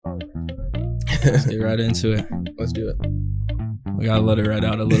Let's get right into it. Let's do it. We gotta let it right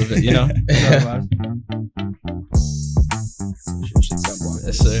out a little bit, you know?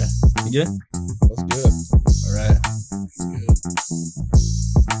 Yes, sir. You good? Let's do it. All right.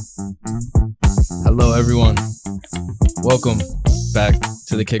 Hello, everyone. Welcome back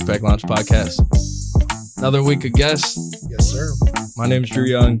to the Kickback Launch Podcast. Another week of guests. Yes, sir. My name is Drew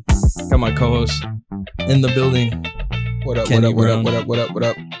Young. Got my co-host in the building. What up, Kenny what up, Brown. what up, what up, what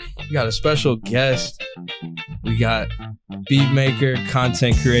up, what up? We got a special guest. We got beat maker,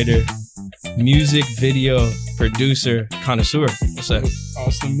 content creator, music video producer, connoisseur. What's that?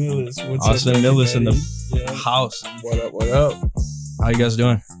 Austin Millas. What's Austin up, Millas in the yeah. house. What up, what up? How you guys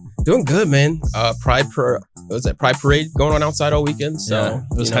doing? Doing good, man. Pride Parade going on outside all weekend. So Yeah,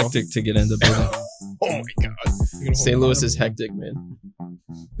 it was hectic to get in the building. Oh my God. St. Louis is hectic, man.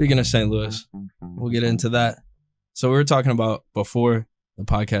 Speaking of St. Louis, we'll get into that. So we were talking about before the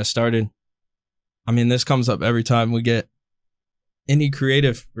podcast started. I mean, this comes up every time we get any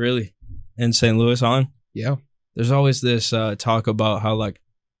creative, really, in St. Louis on. Yeah. There's always this talk about how, like,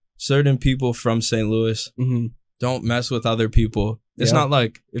 certain people from St. Louis don't mess with other people. It's not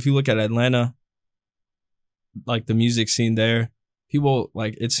like, if you look at Atlanta, like, the music scene there, people,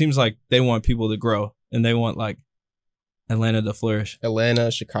 like, it seems like they want people to grow and they want, like, Atlanta to flourish. Atlanta,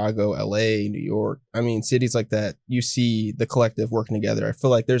 Chicago, LA, New York. I mean, cities like that, you see the collective working together. I feel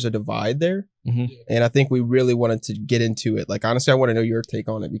like there's a divide there. Mm-hmm. And I think we really wanted to get into it. Like, honestly, I want to know your take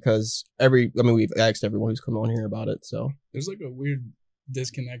on it because we've asked everyone who's come on here about it. So There's like a weird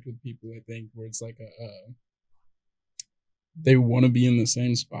disconnect with people, I think, where it's like they want to be in the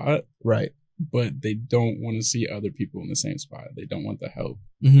same spot, right. but they don't want to see other people in the same spot. They don't want the help.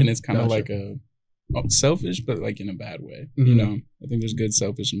 Mm-hmm. And it's kind of Gotcha. like a selfish, but like in a bad way. Mhm. You know, I think there's good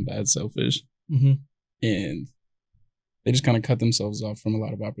selfish and bad selfish. Mm-hmm. And they just kind of cut themselves off from a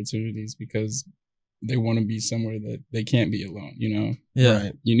lot of opportunities because they want to be somewhere that they can't be alone, you know? Yeah.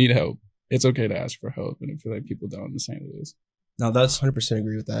 Right. You need help. It's okay to ask for help. And I feel like people don't in St. Louis. Now, that's 100%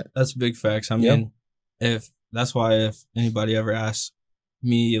 agree with that. That's big facts. I Yep. mean, if anybody ever asks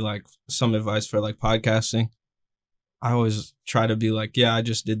me like some advice for like podcasting, I always try to be like, yeah, I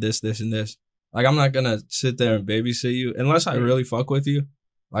just did this, this, and this. Like, I'm not gonna sit there and babysit you unless I really fuck with you.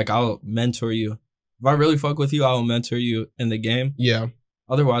 Like, I'll mentor you. If I really fuck with you, I'll mentor you in the game. Yeah.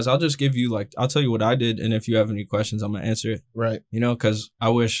 Otherwise, I'll just give you I'll tell you what I did, and if you have any questions, I'm gonna answer it. Right. You know, because I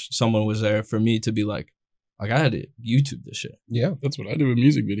wish someone was there for me to be like I had to YouTube this shit. Yeah. That's what I do with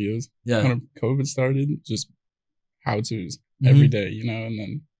music videos. Yeah. When COVID started, just how-tos every day, you know, and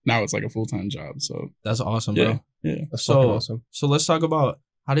then now it's like a full-time job. So That's awesome, yeah, bro. yeah. That's fucking awesome. So let's talk about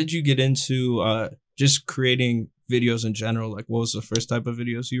how did you get into just creating videos in general? Like, what was the first type of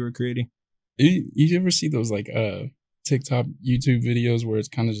videos you were creating? You ever see those like TikTok, YouTube videos where it's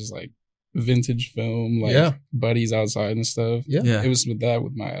kind of just like vintage film, like buddies outside and stuff? Yeah. It was with my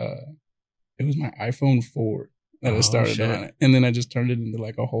iPhone 4 that I started shit. on it. And then I just turned it into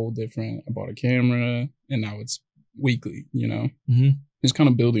like a whole different, I bought a camera and now it's weekly, you know? Mm-hmm. Just kind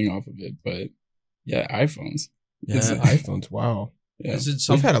of building off of it. But yeah, iPhones. Yeah. iPhones. Wow. Yeah. Is it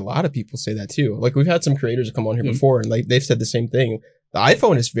We've had a lot of people say that too. Like, we've had some creators that come on here before and like they've said the same thing. The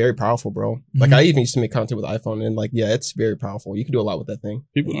iPhone is very powerful, bro. Like, Mhm. I even used to make content with the iPhone and like, yeah, it's very powerful. You can do a lot with that thing.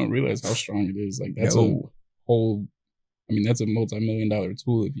 People don't realize how strong it is. Like that's that's a multi-million-dollar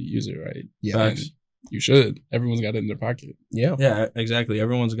tool if you use it right. Yeah. And you should. Everyone's got it in their pocket. Yeah. Yeah, exactly.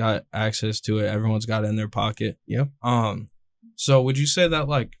 Everyone's got access to it. Everyone's got it in their pocket. Yeah. So would you say that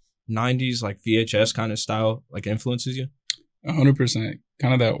like 90s like VHS kind of style like influences you? 100%.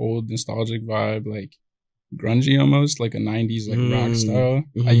 Kind of that old nostalgic vibe, like grungy almost, like a 90s like rock style.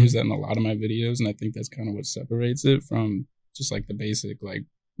 Mhm. I use that in a lot of my videos, and I think that's kind of what separates it from just like the basic like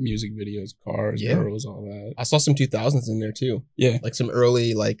music videos, cars, girls, all that. I saw some 2000s in there too. Yeah. Like some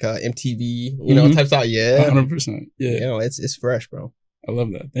early like MTV, you know, type stuff. Yeah. 100%. Yeah. You know, it's fresh, bro. I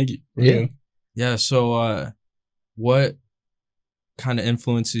love that. Thank you. Yeah. Yeah. So what kind of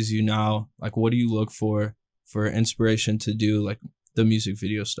influences you now? Like, what do you look for inspiration to do like the music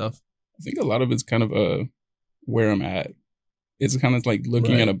video stuff? I think a lot of it's kind of where I'm at. It's kind of like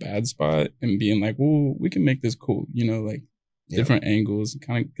looking at a bad spot and being like, well, we can make this cool, you know, like different angles,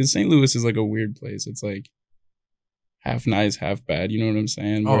 kind of, because St. Louis is like a weird place. It's like half nice, half bad. You know what I'm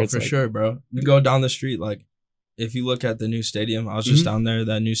saying? Oh, for sure, bro. You go down the street, like if you look at the new stadium, I was just down there,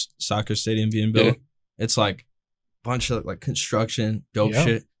 that new soccer stadium being built. Yeah. It's like a bunch of like construction, dope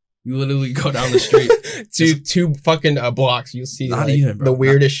shit. You literally go down the street. two fucking blocks, you'll see Not like, even, bro. the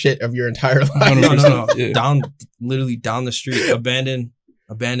weirdest shit of your entire life. No. Yeah. Literally down the street, abandoned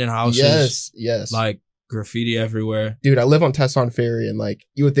houses. Yes. Like graffiti everywhere. Dude, I live on Tesson Ferry, and like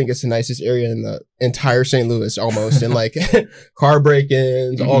you would think it's the nicest area in the entire St. Louis almost. And like car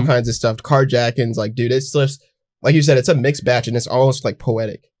break-ins, all kinds of stuff, carjackings. Like, dude, it's just like you said, it's a mixed batch, and it's almost like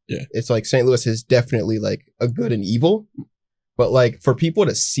poetic. Yeah. It's like St. Louis is definitely like a good and evil. But like for people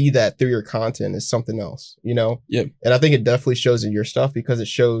to see that through your content is something else, you know? Yep. And I think it definitely shows in your stuff because it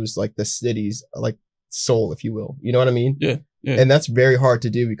shows like the city's like soul, if you will. You know what I mean? Yeah. Yeah. And that's very hard to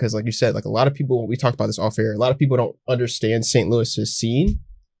do because like you said, like a lot of people, we talked about this off air, a lot of people don't understand St. Louis's scene.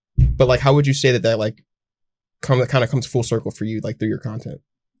 But like, how would you say that like kind of comes full circle for you, like through your content?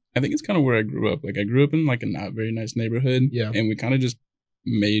 I think it's kind of where I grew up. Like I grew up in like a not very nice neighborhood. Yeah. And we kind of just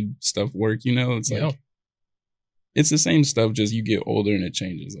made stuff work, you know? It's like, Yeah. it's the same stuff, just you get older and it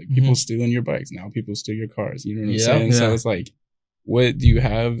changes. Like people stealing your bikes. Now people steal your cars. You know what I'm saying? Yeah. So it's like, what do you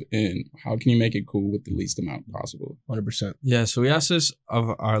have and how can you make it cool with the least amount possible? 100%. Yeah, so we asked this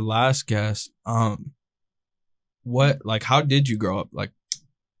of our last guest. What, like, how did you grow up? Like,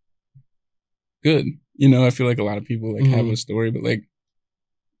 Good. You know, I feel like a lot of people like have a story, but like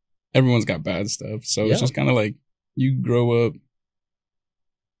everyone's got bad stuff. So it's just kind of like you grow up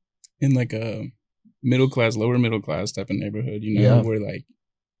in like a middle class, lower middle class type of neighborhood, you know, where like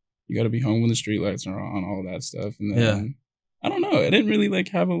you got to be home when the street lights are on, all that stuff. And then I don't know, I didn't really like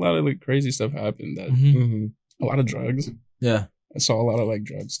have a lot of like crazy stuff happen. That a lot of drugs. Yeah, I saw a lot of like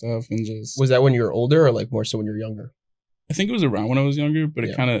drug stuff and just. Was that when you were older or like more so when you were younger? I think it was around when I was younger, but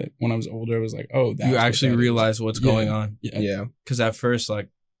it kind of when I was older, I was like, oh, that's you actually realize what's going on. Yeah, because at first, like,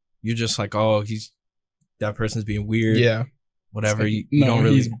 you're just like, oh, that person's being weird. Yeah. Whatever. Like, you don't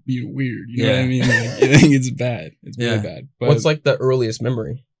really. He's being weird. You know what I mean? Like, I think it's bad. It's really bad. But, what's like the earliest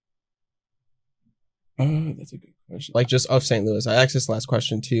memory? That's a good question. Like just of St. Louis. I asked this last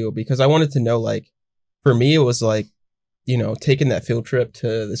question too because I wanted to know, like, for me, it was like, you know, taking that field trip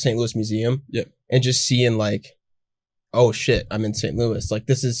to the St. Louis Museum and just seeing like, oh shit, I'm in St. Louis. Like,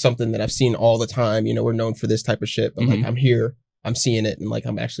 this is something that I've seen all the time. You know, we're known for this type of shit, but like I'm here, I'm seeing it, and like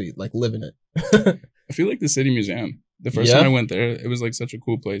I'm actually like living it. I feel like the City Museum. The first time I went there, it was like such a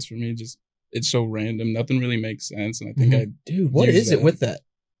cool place for me. Just it's so random, nothing really makes sense, and I think dude, what is it with that?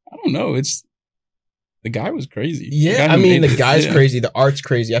 I don't know. It's the guy was crazy. Yeah, I mean the guy's crazy, the art's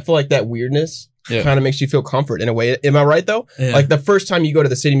crazy. I feel like that weirdness kind of makes you feel comfort in a way. Am I right though? Yeah. Like the first time you go to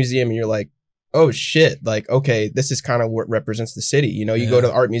the City Museum and you're like, oh shit, like, okay, this is kind of what represents the city. You know, you go to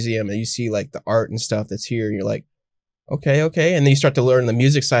the art museum and you see like the art and stuff that's here and you're like, okay. And then you start to learn the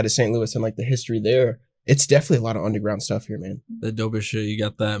music side of St. Louis and like the history there. It's definitely a lot of underground stuff here, man. The dopest shit. You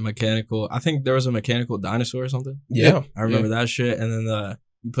got that mechanical. I think there was a mechanical dinosaur or something. Yeah. I remember that shit. And then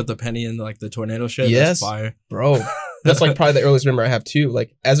you put the penny in like the tornado shit. Yes. That's fire. Bro. That's like probably the earliest memory I have too.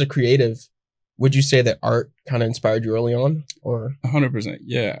 Like as a creative, would you say that art kind of inspired you early on or? 100%.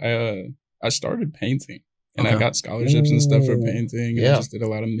 Yeah. I started painting and I got scholarships and stuff for painting. And I just did a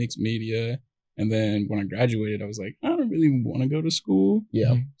lot of mixed media. And then when I graduated, I was like, I don't really want to go to school.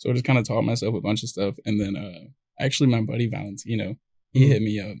 Yeah. So I just kind of taught myself a bunch of stuff. And then actually my buddy Valentino, he hit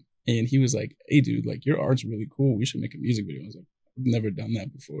me up and he was like, hey dude, like your art's really cool. We should make a music video. I was like, I've never done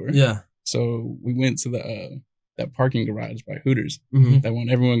that before. Yeah. So we went to that parking garage by Hooters, that one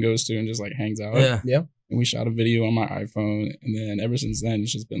everyone goes to and just like hangs out. Yeah. And we shot a video on my iPhone. And then ever since then,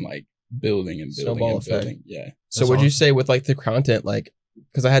 it's just been like building and building Snowball and building. effect. Yeah. So would you say with like the content, like,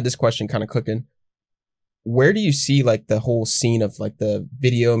 because I had this question kind of cooking, where do you see like the whole scene of like the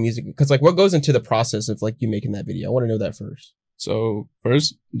video music? Because like what goes into the process of like you making that video? I want to know that first. So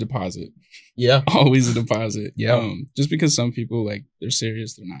first, deposit. Yeah. Always a deposit. Yeah. Just because some people like they're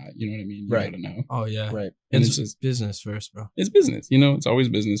serious, they're not. You know what I mean? You Right. gotta know. Oh yeah. Right. And it's just business first, bro. It's business. You know, it's always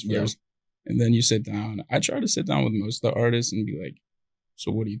business first. And then you sit down. I try to sit down with most of the artists and be like,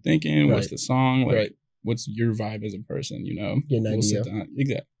 so what are you thinking? Right. What's the song? Like, Right. what's your vibe as a person? You know, Get an we'll idea. sit down.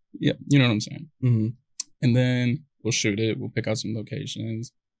 Exactly. Yeah. You know what I'm saying? Mm-hmm. And then we'll shoot it. We'll pick out some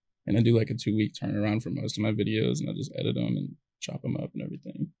locations. And I do like a 2-week turnaround for most of my videos. And I just edit them and chop them up and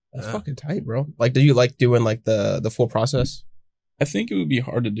everything. That's fucking tight, bro. Like, do you like doing like the full process? I think it would be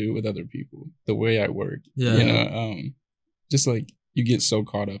hard to do with other people the way I work. Yeah. You know, just like you get so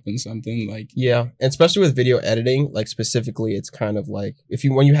caught up in something like. Yeah. And especially with video editing, like specifically, it's kind of like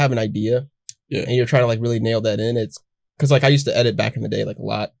when you have an idea and you're trying to like really nail that in, it's because like I used to edit back in the day, like a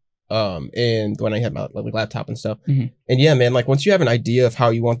lot. And when I had my like laptop and stuff. And yeah, man, like once you have an idea of how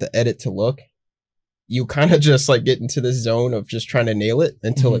you want the edit to look, you kind of just like get into this zone of just trying to nail it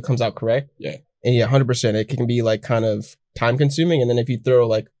until it comes out correct. Yeah. And yeah, 100%. It can be like kind of time consuming. And then if you throw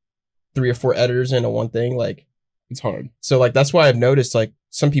like 3 or 4 editors into one thing, like It's hard. So like that's why I've noticed like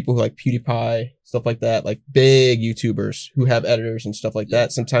some people who like PewDiePie, stuff like that, like big YouTubers who have editors and stuff like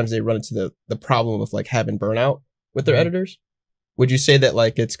that, sometimes they run into the problem of like having burnout with their editors. Would you say that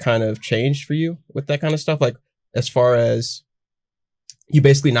like it's kind of changed for you with that kind of stuff? Like as far as you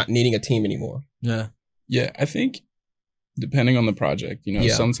basically not needing a team anymore? Yeah. Yeah, I think depending on the project, you know,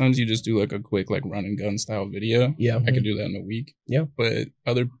 sometimes you just do like a quick like run and gun style video. Yeah. I could do that in a week. Yeah. But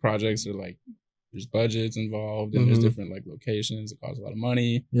other projects are like, there's budgets involved and there's different like locations. It costs a lot of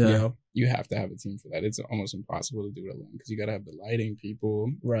money. Yeah. You know, you have to have a team for that. It's almost impossible to do it alone because you got to have the lighting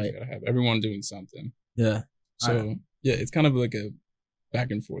people. Right. You got to have everyone doing something. Yeah. So yeah, it's kind of like a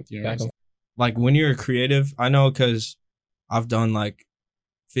back and forth, you know. Like when you're a creative, I know because I've done like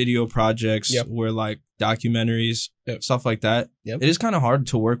video projects where like documentaries, stuff like that. It is kind of hard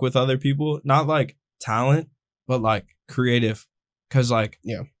to work with other people, not like talent, but like creative. Cause like,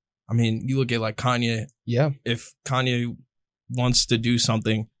 I mean, you look at like Kanye. Yeah. If Kanye wants to do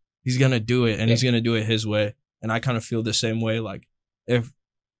something, he's going to do it and he's going to do it his way. And I kind of feel the same way. Like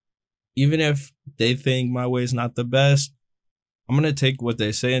even if they think my way is not the best, I'm going to take what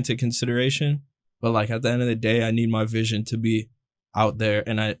they say into consideration. But like at the end of the day, I need my vision to be out there.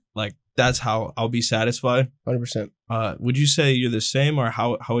 And I like, that's how I'll be satisfied. 100%. Would you say you're the same or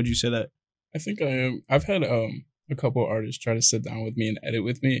how would you say that? I think I am. I've had a couple artists try to sit down with me and edit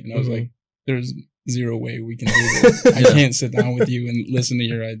with me. And I was like, there's zero way we can do this. I can't sit down with you and listen to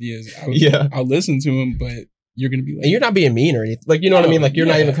your ideas. I'll listen to them, but you're going to be like... And you're not being mean or anything. Like, you know what I mean? Like, you're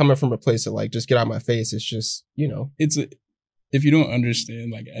not even coming from a place of like, just get out of my face. It's just, you know. If you don't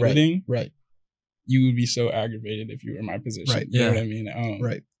understand like editing, right. You would be so aggravated if you were in my position. Right. You know what I mean?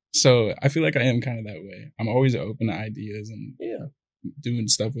 Right. So I feel like I am kind of that way. I'm always open to ideas and doing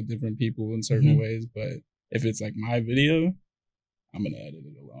stuff with different people in certain ways. But if it's like my video, I'm going to edit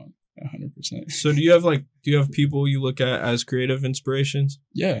it alone 100%. So do you have people you look at as creative inspirations?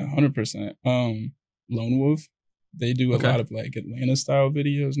 Yeah, 100%. Lone Wolf, they do a lot of like Atlanta style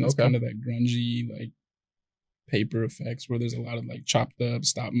videos. And it's kind of that grungy, like paper effects where there's a lot of like chopped up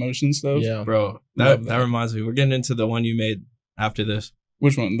stop motion stuff. Yeah, bro. That reminds me. We're getting into the one you made after this.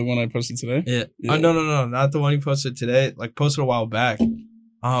 Which one? The one I posted today? Yeah. Oh, no. Not the one you posted today. Like posted a while back. It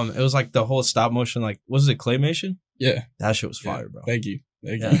was like the whole stop motion, like, was it claymation? Yeah. That shit was fire, bro. Thank you.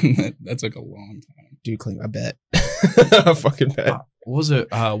 That took a long time. Dude, I bet. I fucking bet. What was it?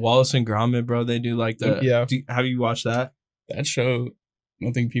 Wallace and Gromit, bro. They do like the... have you watched that? That show, I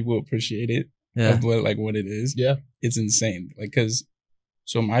don't think people appreciate it. Yeah. Of what it is. Yeah. It's insane. Like, cause,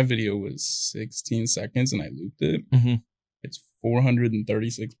 so my video was 16 seconds and I looped it. Mm-hmm. It's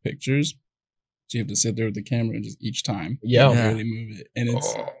 436 pictures. So you have to sit there with the camera and just each time really move it. And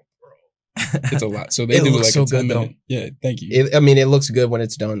it's a lot. So they do like so a 10 minute. Yeah, thank you. It looks good when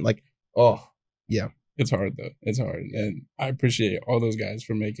it's done. Like, it's hard though. It's hard. And I appreciate all those guys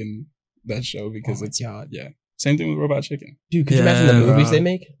for making that show because Same thing with Robot Chicken. Dude, could you imagine the movies they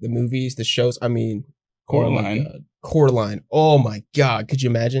make? The movies, the shows. I mean, Coraline. Coraline. Oh my God. Could you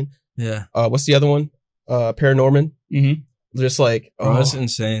imagine? Yeah. What's the other one? Paranorman. Mm-hmm. Just like, that's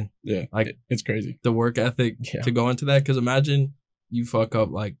insane. Yeah. Like, it's crazy. The work ethic to go into that. Because imagine you fuck up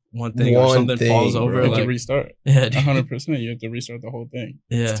like one thing or something falls over. You have like, to restart. Yeah. 100%. You have to restart the whole thing.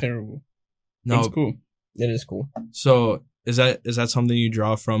 Yeah. It's terrible. No. It's cool. It is cool. So is that something you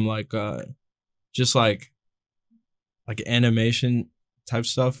draw from like, just like animation type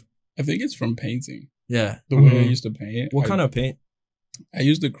stuff? I think it's from painting. Yeah. The way I used to paint. What kind of paint? I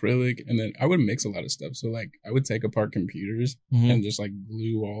used acrylic and then I would mix a lot of stuff. So like I would take apart computers and just like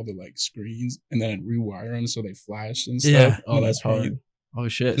glue all the like screens and then I'd rewire them so they flash and stuff. Yeah. Oh, that's hard. Oh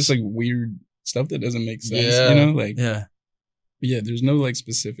shit. Just like weird stuff that doesn't make sense, you know? Like But yeah, there's no like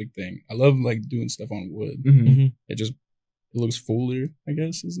specific thing. I love like doing stuff on wood. Mm-hmm. It looks fuller, I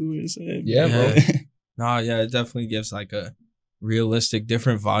guess is the way to say it. Yeah, bro. No, yeah, it definitely gives like a realistic,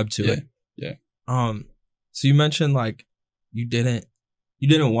 different vibe to it. Yeah. So you mentioned like you didn't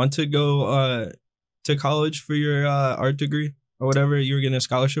want to go to college for your art degree or whatever you were getting a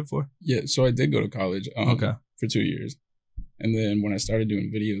scholarship for? Yeah, so I did go to college for 2 years. And then when I started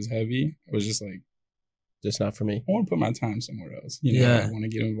doing videos heavy, I was just like, just not for me. I want to put my time somewhere else. You know, I want to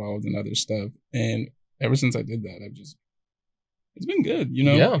get involved in other stuff. And ever since I did that, it's been good, you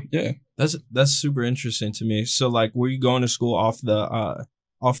know? Yeah. That's super interesting to me. So like, were you going to school off the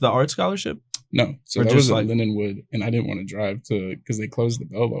art scholarship? No. So that was like Lindenwood, and I didn't want to drive because they closed the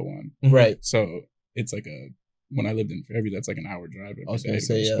Belleville one. Mm-hmm. Right. So it's like when I lived in Fairview, that's like an hour drive every day. I was going to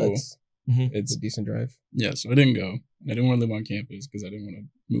say, it's a decent drive. Yeah. So I didn't go. And I didn't want to live on campus because I didn't want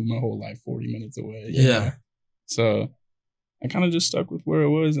to move my whole life 40 minutes away. Yeah. Know? So I kind of just stuck with where I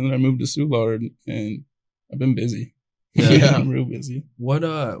was, and then I moved to Soulard, and I've been busy. Yeah. I'm real busy. What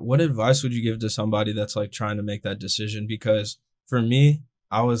advice would you give to somebody that's like trying to make that decision? Because for me,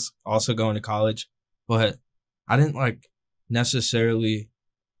 I was also going to college, but I didn't like necessarily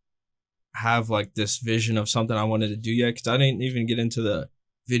have like this vision of something I wanted to do yet, because I didn't even get into the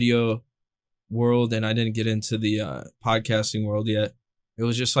video world and I didn't get into the podcasting world yet. It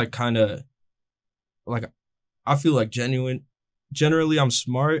was just like kind of like, I feel like generally I'm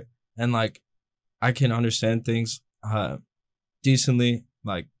smart and like I can understand things decently,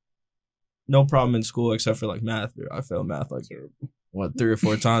 like no problem in school except for like math. I failed math like 3 or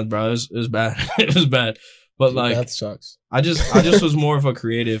 4 times, bro. It was bad. It was bad. But dude, like that sucks. I just was more of a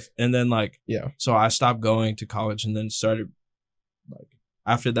creative, and then like yeah. So I stopped going to college, and then started like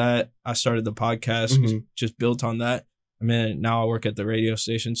after that I started the podcast, just built on that. I mean, now I work at the radio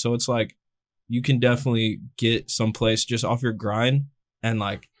station, so it's like you can definitely get someplace just off your grind, and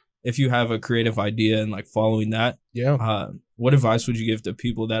like if you have a creative idea and like following that. Yeah. What advice would you give to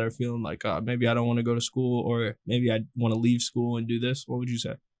people that are feeling like maybe I don't want to go to school, or maybe I want to leave school and do this? What would you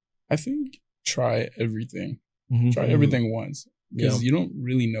say? I think try everything. Mm-hmm. Try everything once, because you don't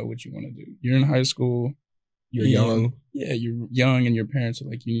really know what you want to do. You're in high school. You're young. Yeah, you're young, and your parents are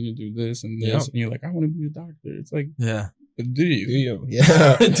like, you need to do this and this, and you're like, I want to be a doctor. It's like, yeah, but do you? Do you?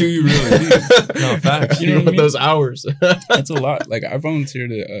 Yeah. Do you really? No, facts. You know what those hours. It's a lot. Like I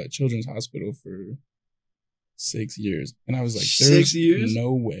volunteered at a children's hospital for 6 years, and I was like, there's 6 years?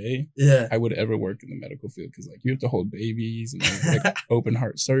 No way I would ever work in the medical field, because like you have to hold babies and like open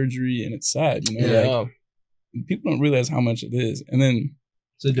heart surgery, and it's sad, you know. Like, people don't realize how much it is, and then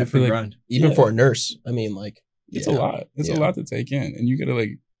it's a different grind. Even for a nurse, I mean, like it's a lot. It's a lot to take in, and you gotta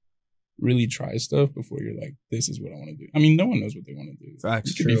like really try stuff before you're like, this is what I want to do. I mean, no one knows what they want to do.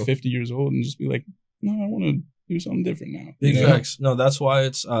 Facts. You could be 50 years old and just be like, no, I want to do something different now. Big facts. No, that's why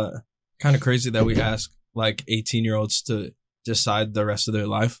it's kind of crazy that we ask like 18-year-olds to decide the rest of their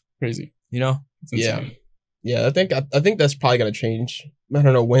life. Crazy. You know? Yeah. I think that's probably gonna change. I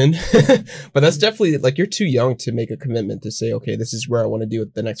don't know when, but that's definitely like, you're too young to make a commitment to say, okay, this is where I want to do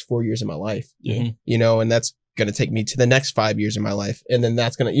it the next 4 years of my life. Yeah. You know, and that's gonna take me to the next 5 years of my life, and then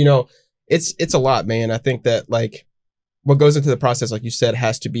that's gonna, you know, it's a lot, man. I think that like what goes into the process, like you said,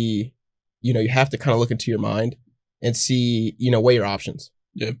 has to be, you know, you have to kind of look into your mind and see, you know, weigh your options.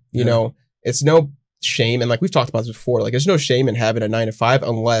 Yeah. You know, it's no shame. And like we've talked about this before, like there's no shame in having a 9 to 5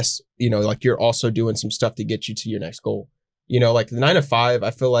 unless, you know, like you're also doing some stuff to get you to your next goal. You know, like the 9 to 5,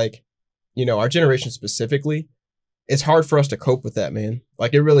 I feel like, you know, our generation specifically, it's hard for us to cope with that, man.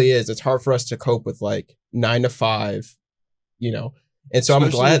 Like it really is. It's hard for us to cope with like 9 to 5, you know. And so I'm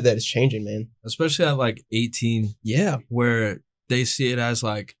glad that it's changing, man. Especially at like 18. Yeah. Where they see it as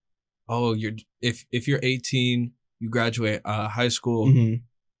like, oh, if you're 18, you graduate high school,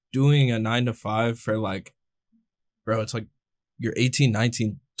 doing a 9 to 5 for like, bro, it's like you're 18,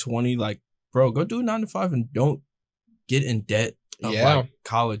 19, 20, like, bro, go do a 9 to 5 and don't get in debt of like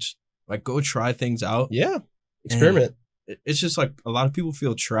college. Like go try things out. Yeah. Experiment. And it's just like a lot of people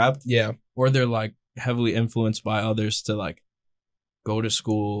feel trapped. Yeah. Or they're like heavily influenced by others to like go to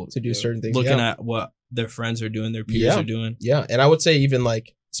school to do certain things, looking at what their friends are doing, their peers are doing. Yeah. And I would say even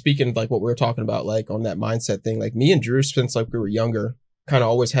like speaking of like what we were talking about, like on that mindset thing, like me and Drew, since like we were younger, kind of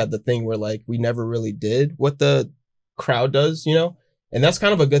always had the thing where like we never really did what the crowd does, you know? And that's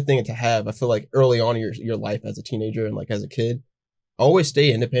kind of a good thing to have. I feel like early on in your life as a teenager and like as a kid, always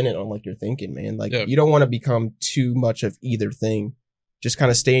stay independent on like your thinking, man. Like you don't want to become too much of either thing. Just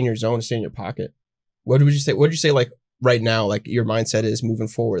kind of stay in your zone, stay in your pocket. What would you say? What would you say like right now, like your mindset is moving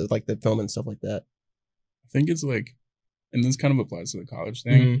forward, like the film and stuff like that? I think it's like, and this kind of applies to the college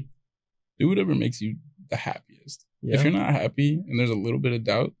thing. Do whatever makes you the happiest. Yeah. If you're not happy and there's a little bit of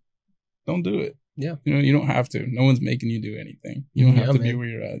doubt, don't do it. Yeah. You know, you don't have to. No one's making you do anything. You don't have to be where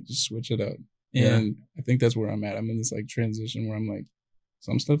you're at. Just switch it up. And I think that's where I'm at. I'm in this like transition where I'm like,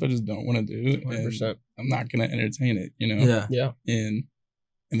 some stuff I just don't want to do. 100%. And I'm not going to entertain it, you know? Yeah. Yeah. And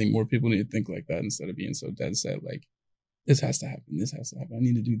I think more people need to think like that instead of being so dead set, like, this has to happen. This has to happen. I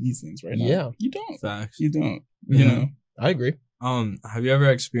need to do these things right now. Yeah. You don't. Facts. You don't. You know? I agree. Have you ever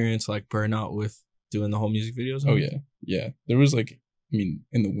experienced like burnout with doing the whole music videos? Oh, yeah. Yeah. There was like, I mean,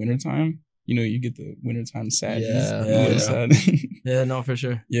 in the wintertime, you know, you get the wintertime sadness. Yeah, no, for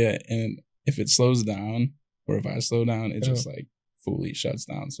sure. Yeah. And if it slows down or if I slow down, it just like fully shuts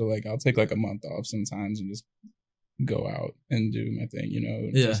down. So like I'll take like a month off sometimes and just go out and do my thing, you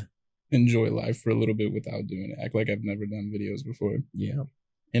know? Just enjoy life for a little bit without doing it. Act like I've never done videos before. Yeah.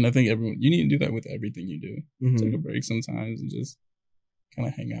 And I think you need to do that with everything you do. Take a break sometimes and just kind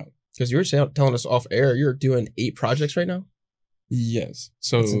of hang out. Because you were telling us off air, you're doing 8 projects right now? Yes.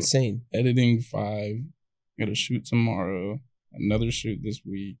 So that's insane. Editing 5, I got a shoot tomorrow, another shoot this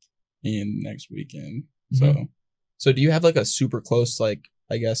week, and next weekend. Mm-hmm. So do you have like a super close, like,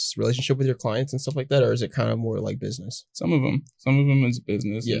 I guess, relationship with your clients and stuff like that? Or is it kind of more like business? Some of them is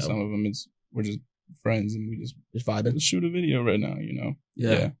business. And some of them we're just friends and we just vibing. Let's shoot a video right now, you know?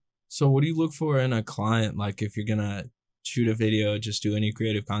 Yeah. So what do you look for in a client? Like if you're going to shoot a video, just do any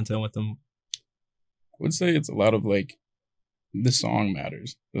creative content with them? I would say it's a lot of like, the song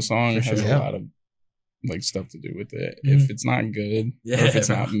matters. The song has a lot of like stuff to do with it. If it's not good, or if it's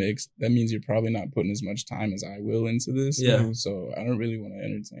not mixed, that means you're probably not putting as much time as I will into this. Yeah. So I don't really want to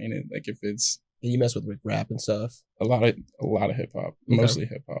entertain it. Like if it's you mess with rap and stuff. A lot of hip hop, mostly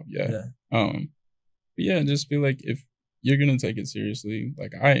hip hop. Yeah. But yeah, just feel like if you're gonna take it seriously,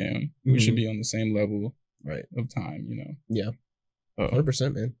 like I am, we should be on the same level, of time. You know. Yeah.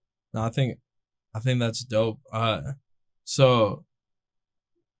 100%, man. No, I think that's dope. So,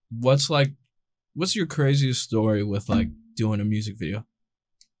 what's your craziest story with like doing a music video?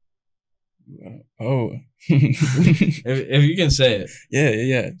 If you can say it.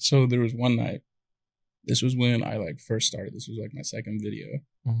 Yeah. So there was one night. This was when I like first started. This was like my second video,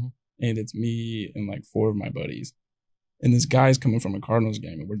 and it's me and like 4 of my buddies, and this guy's coming from a Cardinals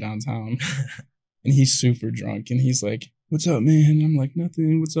game, and we're downtown, and he's super drunk, and he's like, "What's up, man?" And I'm like,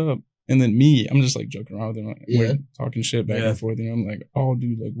 "Nothing. What's up?" And then I'm just like joking around with him. Like, we're talking shit back and forth. And I'm like, "Oh,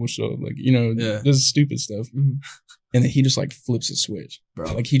 dude, like, what's up?" Like, you know, this stupid stuff. And then he just like flips a switch,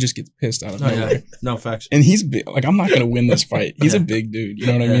 bro. Like he just gets pissed out of nowhere. Yeah. No facts. And he's big. Like, I'm not gonna win this fight. He's a big dude. You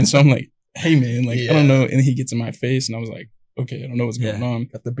know what I mean? So I'm like, "Hey, man, like, I don't know." And he gets in my face, and I was like, "Okay, I don't know what's going on."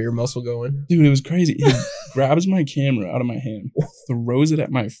 Got the beer muscle going, dude. It was crazy. He grabs my camera out of my hand, throws it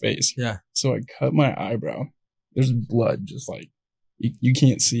at my face. Yeah. So I cut my eyebrow. There's blood, just like. You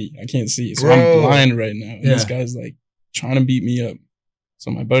can't see. I can't see. So I'm blind right now. And this guy's like trying to beat me up.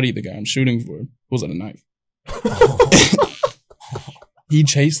 So my buddy, the guy I'm shooting for, pulls out a knife. He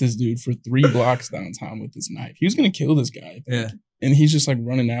chased this dude for 3 blocks downtown with this knife. He was going to kill this guy. Yeah. And he's just like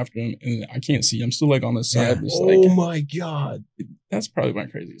running after him. And I can't see. I'm still like on the side. Yeah. Oh my God. That's probably my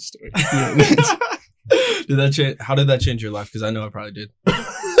craziest story. How did that change your life? Because I know it probably did.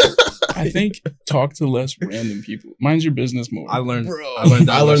 I think talk to less random people. Mind your business more. I learned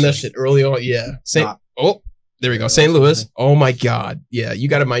that shit early on. Yeah. There we go. St. Louis. Oh my God. Yeah. You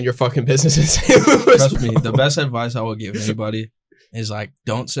got to mind your fucking business in St. Louis. Trust me. The best advice I would give anybody is like,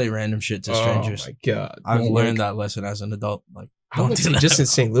 don't say random shit to strangers. Oh my God. I've learned that lesson as an adult. Like, don't do that. Just in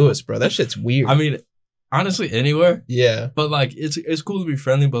St. Louis, bro. That shit's weird. I mean, honestly, anywhere. Yeah. But like, it's cool to be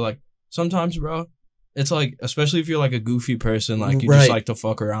friendly, but like sometimes, bro, it's like, especially if you're like a goofy person, like you just like to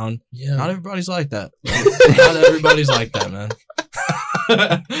fuck around. Yeah. Not everybody's like that. Not everybody's like that, man.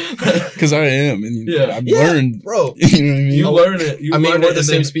 Because I am, and I've learned, bro. You know what I mean? You learn it. We're at the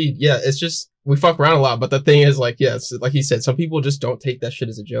same speed. Yeah, it's just we fuck around a lot, but the thing is, like, it's like he said, some people just don't take that shit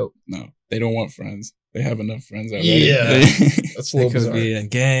as a joke. No, they don't want friends. They have enough friends already. Yeah, that's a little bizarre. They could be in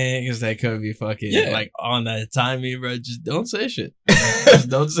gangs. They could be fucking like on that timey, bro. Just don't say shit. Just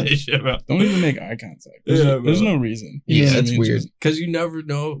don't say shit, bro. Don't even make eye contact. There's no reason. Yeah, it's weird because you never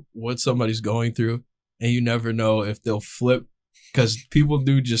know what somebody's going through, and you never know if they'll flip. Because people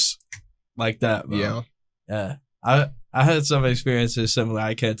do just like that, bro. Yeah. I had some experiences similar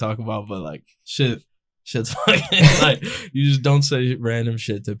I can't talk about, but like shit's fucking like you just don't say random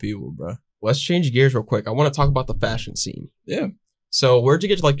shit to people, bro. Let's change gears real quick. I want to talk about the fashion scene. Yeah. So where'd you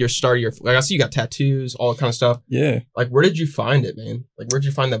get like your start? Like I see you got tattoos, all that kind of stuff. Yeah. Like where did you find it, man? Like where'd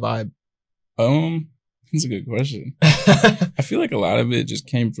you find that vibe? That's a good question. I feel like a lot of it just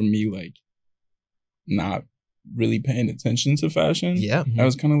came from me like not really paying attention to fashion. Yeah. I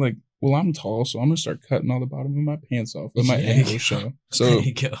was kind of like, well, I'm tall, so I'm gonna start cutting all the bottom of my pants off, let my ankles show. So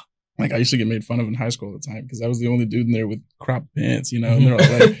like I used to get made fun of in high school all the time because I was the only dude in there with cropped pants, you know, and they're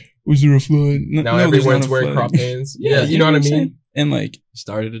all like, was there a flood? Now everyone's wearing cropped pants. Yeah, you know what I mean? And like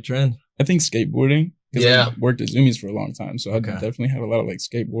started a trend. I think skateboarding, because I worked at Zoomies for a long time, so I definitely had a lot of like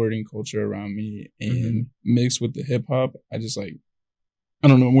skateboarding culture around me, and mixed with the hip hop, I just like, I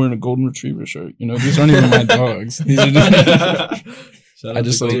don't know, I'm wearing a golden retriever shirt. You know, these aren't even my dogs. These are just Shout out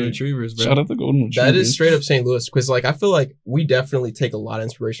to golden retrievers, bro. Shout out to golden retrievers. That is straight up St. Louis, because like I feel like we definitely take a lot of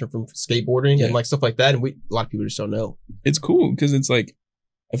inspiration from skateboarding and like stuff like that, and a lot of people just don't know. It's cool because it's like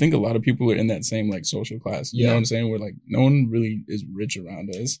I think a lot of people are in that same like social class. You know what I'm saying? Where like no one really is rich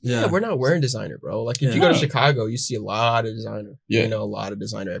around us. Yeah, we're not wearing designer, bro. Like if you go to Chicago, you see a lot of designer. Yeah, you know, a lot of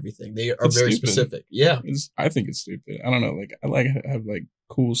designer everything. They are very specific. Yeah, I think it's stupid. I don't know. Like I like have like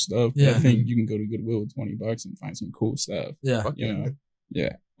cool stuff. Yeah, I think you can go to Goodwill with $20 and find some cool stuff. Yeah, you know.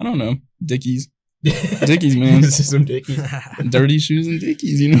 Yeah, I don't know. Dickies. Dickies, man. Some Dickies. Dirty shoes and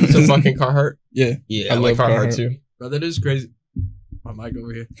Dickies, you know. Some fucking Carhartt. Yeah. Yeah, I like Carhartt too. Bro, that is crazy. My mic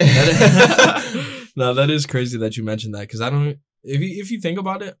over here. No, that is crazy that you mentioned that, because I don't. If you think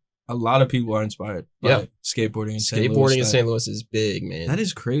about it, a lot of people are inspired by skateboarding in St. Louis. Skateboarding in St. Louis is big, man. That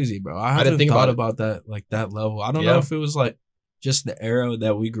is crazy, bro. I haven't thought about that like that level. I don't know if it was like just the era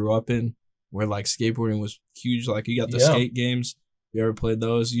that we grew up in, where like skateboarding was huge. Like you got the skate games. You ever played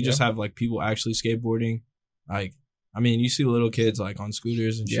those? You just have like people actually skateboarding. Like, I mean, you see little kids like on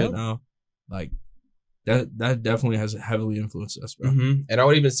scooters and shit now. Like that definitely has heavily influenced us, bro. Mm-hmm. And I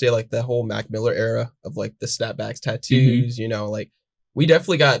would even say like the whole Mac Miller era of like the snapbacks, tattoos, you know, like we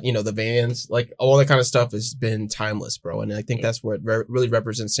definitely got, you know, the Vans, like all that kind of stuff has been timeless, bro. And I think that's what really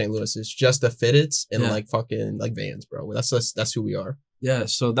represents St. Louis is just the fitteds and like fucking like Vans, bro. That's who we are. Yeah,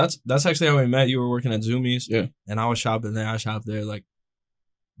 so that's actually how we met. You were working at Zoomies, and I was shopping there. I shopped there. Like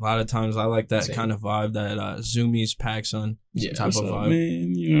a lot of times, I like that kind of vibe that Zoomies packs on type of vibe.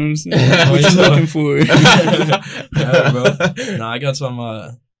 Man, you know what I'm saying? What you looking for? Bro. No, I got some.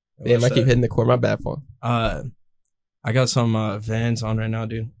 Damn, I keep hitting the core. My bad, fault. I got some Vans on right now,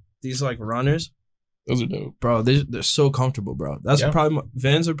 dude. These like runners. Those are dope, bro. They're so comfortable, bro. That's probably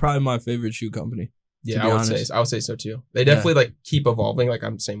Vans are probably my favorite shoe company. Yeah, I would say so too. They definitely like keep evolving. Like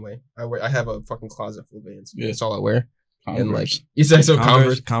I'm the same way. I have a fucking closet full of Vans. Yeah, that's all I wear. Converse. And like you said, so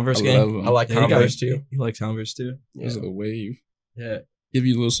Converse game. I like Converse too. You like Converse too? Those are the wave. Yeah, give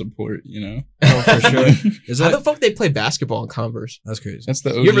you a little support, you know. Oh, for sure. How the fuck they play basketball in Converse? That's crazy. That's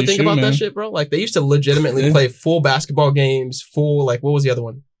the OG you ever think about man. that shit, bro? Like they used to legitimately play full basketball games. Full like what was the other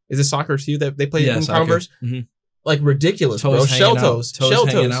one? Is it soccer too that they play in soccer. Converse? Mm-hmm. Like ridiculous, bro. Shell toes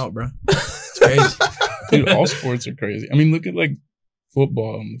hanging out, bro. It's crazy. Dude, all sports are crazy. I mean, look at like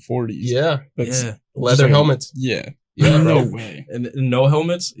football in the 40s. Yeah. Leather like, helmets. Yeah. No way. And no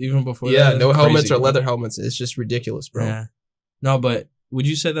helmets even before that? Yeah, no helmets or leather helmets. It's just ridiculous, bro. Yeah. No, but would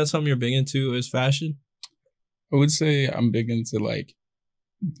you say that's something you're big into is fashion? I would say I'm big into like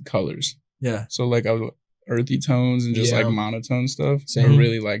colors. Yeah. So like I would earthy tones and just like monotone stuff. Same. I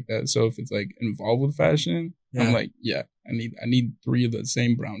really like that. So if it's like involved with fashion, I'm like, I need 3 of the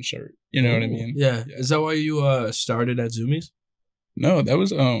same brown shirt. You know what I mean? Yeah. Is that why you started at Zoomies? No, that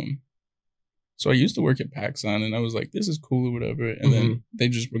was so I used to work at PacSun and I was like, this is cool or whatever. And then they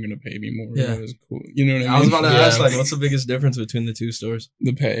just were gonna pay me more. Yeah. It was cool. You know what I mean? I was about to ask like what's the biggest difference between the two stores?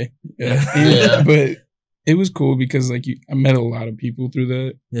 The pay. Yeah. But it was cool because like I met a lot of people through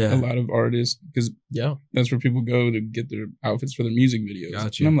that. Yeah. A lot of artists because that's where people go to get their outfits for their music videos.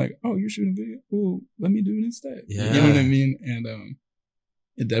 Gotcha. And I'm like, oh, you're shooting a video? Oh, let me do it instead. Yeah. You know what I mean? And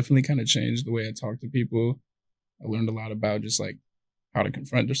it definitely kind of changed the way I talk to people. I learned a lot about just like how to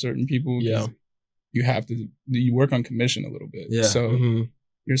confront certain people. Yeah. You work on commission a little bit. Yeah. So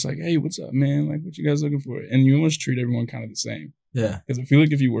you're just like, hey, what's up, man? Like, what you guys looking for? And you almost treat everyone kind of the same. Yeah. Because I feel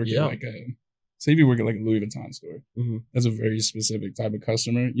like if you work at like say if you work at like a Louis Vuitton store, that's a very specific type of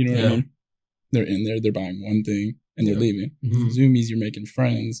customer. You know what I mean? They're in there, they're buying one thing and they're leaving. Zoomies, you're making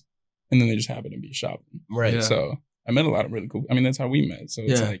friends and then they just happen to be shopping. Right. Yeah. So I met a lot of really cool. I mean, that's how we met. So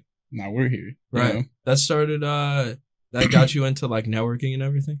it's like, now we're here. Right. You know? That started, that got you into like networking and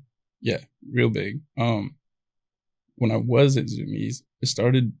everything? Yeah, real big. When I was at Zoomies, I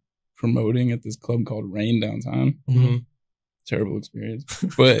started promoting at this club called Rain downtown. Terrible experience,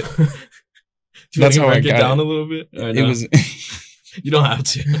 but that's how I got down a little bit. It was. You don't have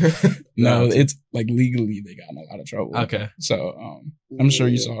to. No, it's like legally they got in a lot of trouble. Okay, so I'm sure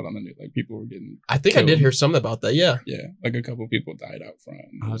you saw it on the news. Like people were getting. I think killed. I did hear something about that. Yeah, like a couple people died out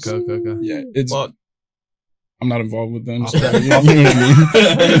front. Okay. Yeah, it's. Well, I'm not involved with them. So, you know what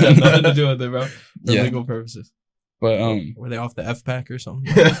I mean? Nothing to do with it, bro. For legal purposes. But were they off the F pack or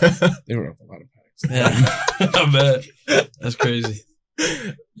something? They were off a lot of packs. Yeah, I bet. That's crazy.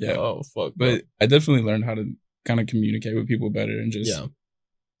 Yeah. Oh fuck. But I definitely learned how to kind of communicate with people better and just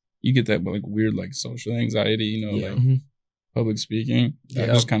you get that like weird like social anxiety, you know, like public speaking. That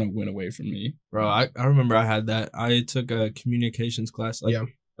just kind of went away from me. Bro, I remember I had that. I took a communications class. Like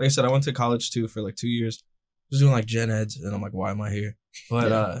I said, I went to college too for like 2 years. I was doing like gen eds and I'm like, why am I here?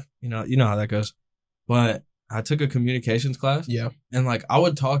 But you know how that goes. But I took a communications class. Yeah. And like I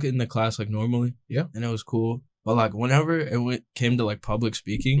would talk in the class like normally. Yeah. And it was cool. But like whenever it came to like public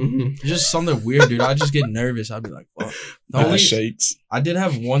speaking, it's just something weird, dude. I'd just get nervous. I'd be like, fuck. Shakes. I did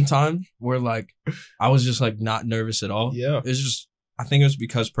have one time where like I was just like not nervous at all. Yeah. It's just I think it was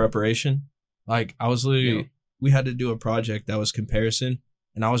because preparation. Like I was literally we had to do a project that was comparison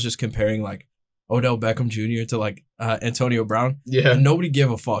and I was just comparing like Odell Beckham Jr. to like Antonio Brown. Yeah. And nobody gave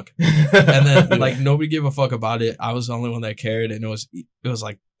a fuck. And then like nobody gave a fuck about it. I was the only one that cared, and it was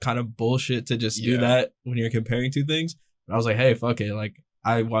like kind of bullshit to just do that when you're comparing two things. But I was like, hey, fuck it. Like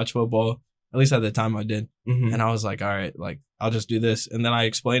I watch football. At least at the time I did. Mm-hmm. And I was like, all right, like I'll just do this. And then I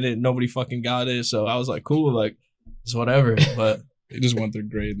explained it. Nobody fucking got it. So I was like, cool, like it's whatever. But they just want their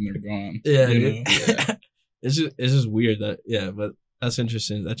grade and they're gone. Yeah. Yeah. It's just weird that, but that's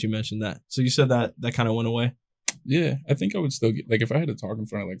interesting that you mentioned that. So you said that kind of went away? Yeah. I think I would still get, like if I had to talk in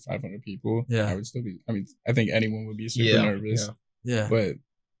front of like 500 people, I would still be, I mean, I think anyone would be super nervous. Yeah. But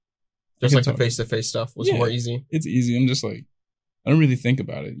just like the face-to-face stuff was more easy. It's easy. I'm just like, I don't really think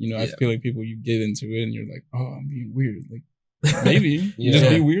about it. You know, I feel like people, you get into it and you're like, oh, I'm being weird. Like, maybe you just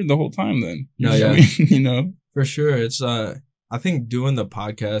be weird the whole time then. No, you know? For sure. It's, I think doing the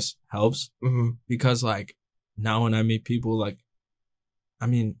podcast helps because like now when I meet people, like, I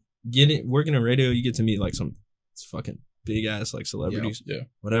mean, working in radio, you get to meet like some fucking big ass like celebrities,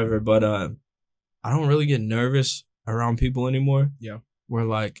 whatever. But, I don't really get nervous around people anymore. Yeah. Where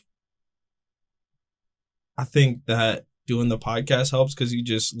like, I think that doing the podcast helps because you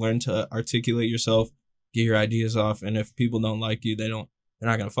just learn to articulate yourself, get your ideas off, and if people don't like you, they're not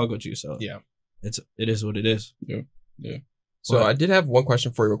gonna fuck with you. So it is what it is. Yeah. So I did have one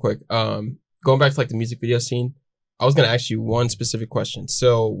question for you real quick. Going back to like the music video scene, I was gonna ask you one specific question.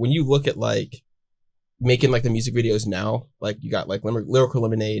 So when you look at like making like the music videos now, like you got like Lyrical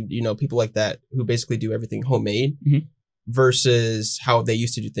Lemonade, you know, people like that who basically do everything homemade versus how they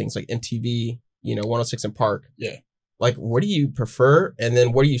used to do things like MTV, you know, 106 and Park. Yeah. Like, what do you prefer? And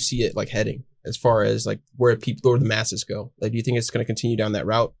then where do you see it like heading as far as like where the masses go? Like, do you think it's going to continue down that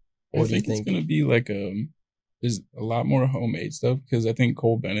route? Or do you think it's going to be like, there's a lot more homemade stuff because I think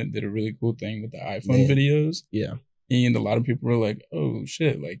Cole Bennett did a really cool thing with the iPhone videos. Yeah. And a lot of people were like, oh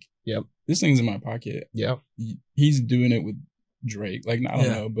shit, like, this thing's in my pocket. Yeah. He's doing it with Drake. Like, I don't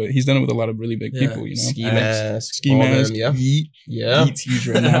know, but he's done it with a lot of really big people, you know? Ski Mask. Yeet. Yeah. Yeet's huge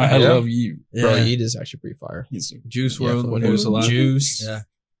right now. I love Yeet. Yeah. Bro, Yeet is actually pretty fire. Juice WRLD when he was alive. Juice. Yeah.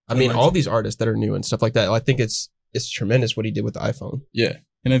 I mean, all these artists that are new and stuff like that, I think it's tremendous what he did with the iPhone. Yeah.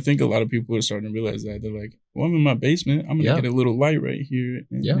 And I think a lot of people are starting to realize that. They're like, well, I'm in my basement. I'm going to get a little light right here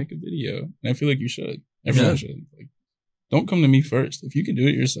and make a video. And I feel like you should. Everyone should. Like, don't come to me first. If you can do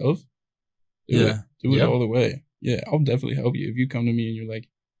it yourself, do it all the way. Yeah, I'll definitely help you. If you come to me and you're like,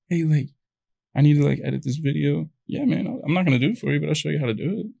 hey, like, I need to like edit this video. Yeah, man, I'm not going to do it for you, but I'll show you how to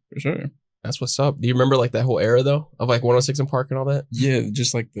do it for sure. That's what's up. Do you remember like that whole era though of like 106 and Park and all that? Yeah,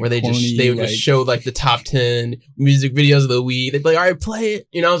 just like where they would just show like the top 10 music videos of the week. They'd be like, all right, play it.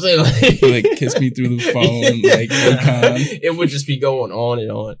 You know what I'm saying? Like kiss me through the phone, like Akon. It would just be going on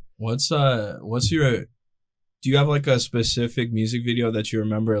and on. What's your? Do you have like a specific music video that you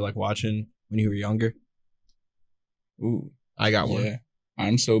remember like watching when you were younger? Ooh, I got one. Yeah.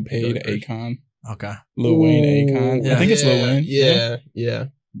 I'm So Paid, Akon. Okay. Lil Wayne, Akon. Yeah. I think it's Lil Wayne. Yeah.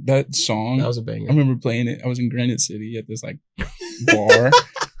 That song. That was a banger. I remember playing it. I was in Granite City at this like bar.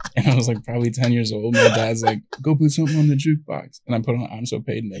 And I was like probably 10 years old. My dad's like, go put something on the jukebox. And I put on I'm So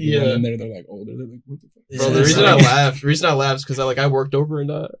Paid. And everyone in there, they're like older. They're like, what the fuck? Bro, the reason I laughed is because I worked over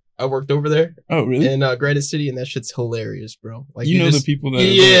there. Oh, really? In Granite City, and that shit's hilarious, bro. Like you know the people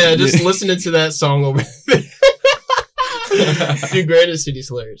that just listening to that song over there. Dude, Granite City's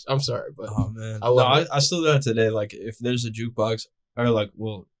hilarious. I'm sorry, but oh man, I still do that today. Like if there's a jukebox or like,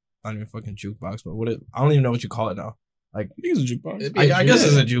 well, not even fucking jukebox, but I don't even know what you call it now. Like I think it's a jukebox. I guess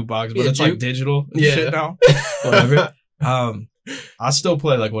it's a jukebox, but it's like digital shit now. Whatever. I still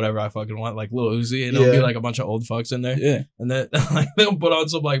play like whatever I fucking want, like Lil Uzi, and it'll be like a bunch of old fucks in there. Yeah. And then like they'll put on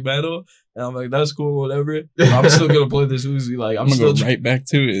some like metal, and I'm like, that's cool, whatever. But I'm still gonna play this Uzi. Like I'm gonna go right back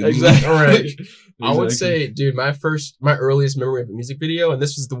to it. Exactly. Right. I would say, dude, my earliest memory of a music video, and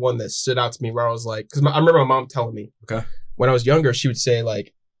this was the one that stood out to me where I was like, because I remember my mom telling me, when I was younger, she would say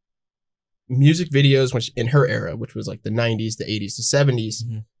like, music videos, which in her era, which was like the 90s, the 80s, the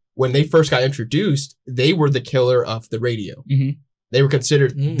 70s, when they first got introduced, they were the killer of the radio. Mm-hmm. They were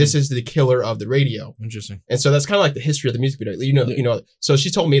considered, this is the killer of the radio. Interesting. And so that's kind of like the history of the music video. You know. So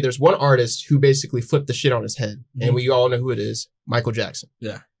she told me there's one artist who basically flipped the shit on his head, and we all know who it is, Michael Jackson.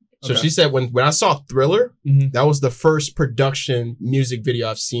 Yeah. So she said when I saw Thriller, that was the first production music video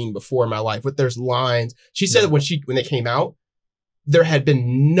I've seen before in my life. With there's lines. She said when they came out, there had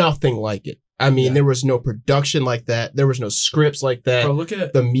been nothing like it. I mean, there was no production like that. There was no scripts like that. Bro, look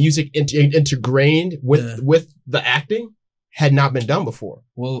at the music intergrained with the acting had not been done before.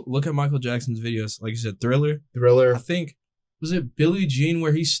 Well, look at Michael Jackson's videos. Like you said, Thriller. I think Was it Billie Jean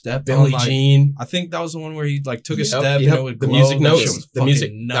where he stepped Billie on like, Jean? I think that was the one where he like took a step and it would the glow. music That notes. shit was The music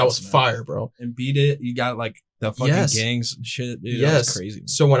fucking nuts, that was man. fire, bro. And beat it. You got like the fucking gangs and shit. Dude, that was crazy. Man.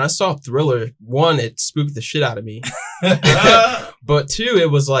 So when I saw Thriller, one, it spooked the shit out of me. But two, it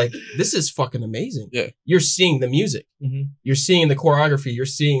was like, this is fucking amazing. Yeah. You're seeing the music. Mm-hmm. You're seeing the choreography. You're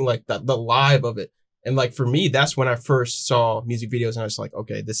seeing like the live of it. And like for me, that's when I first saw music videos and I was like,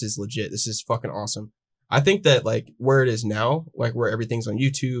 okay, this is legit. This is fucking awesome. I think that like where it is now, like where everything's on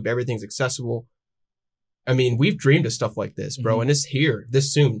YouTube, everything's accessible. I mean, we've dreamed of stuff like this, bro. Mm-hmm. And it's here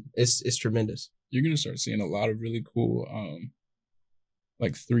this soon. It's tremendous. You're going to start seeing a lot of really cool,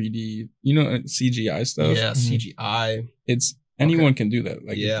 like 3D, CGI stuff. Yeah, CGI. It's anyone can do that.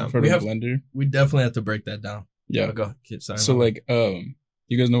 Like, yeah, if you've heard of Blender. We definitely have to break that down. Yeah, go. Sorry, so like,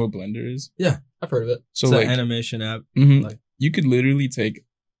 you guys know what Blender is? Yeah, I've heard of it. So it's like an animation app. Mm-hmm. Like, you could literally take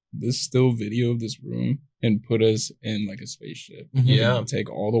this still video of this room and put us in like a spaceship. Mm-hmm. Yeah, take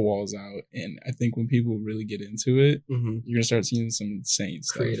all the walls out, and I think when people really get into it, mm-hmm. you're gonna start seeing some insane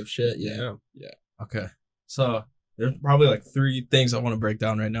creative shit. Yeah. Okay, so there's probably like 3 things I want to break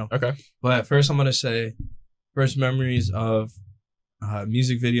down right now. Okay, but first I'm gonna say, first memories of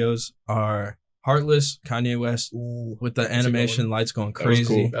music videos are Heartless, Kanye West. Ooh, with the animation lights going crazy.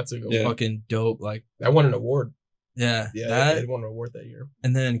 Cool. That's a good one. Fucking dope. Like that won an award. Yeah, they won an award that year.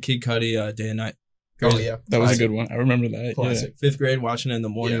 And then Kid Cudi, Day and Night. Crazy. Oh yeah, that was a good one. I remember that. Classic. Yeah. 5th grade, watching it in the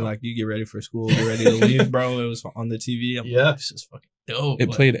morning, like you get ready for school, get ready to leave, bro. It was on the TV. I'm like, this is fucking dope. It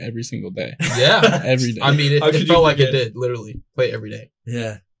played every single day. Yeah, every day. I mean, it felt like it did. Literally, play every day.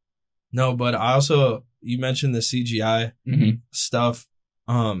 Yeah. No, but I also, you mentioned the CGI stuff.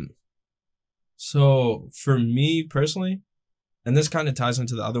 So for me personally, and this kind of ties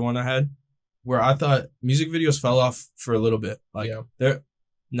into the other one I had, where I thought music videos fell off for a little bit. Like they're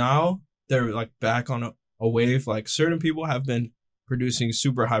like back on a wave. Like certain people have been producing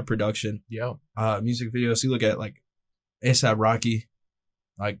super high production music videos. You look at like A$AP Rocky,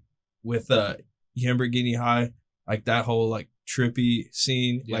 like with Lamborghini High, like that whole like trippy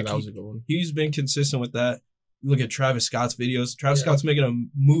scene. Yeah, like that was a good one. He's been consistent with that. You look at Travis Scott's videos. Travis Scott's making a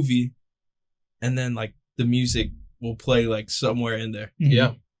movie, and then like the music will play like somewhere in there.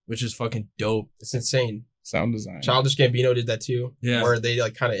 Yeah. Which is fucking dope. It's insane. Sound design. Childish Gambino did that too. Yeah. Where they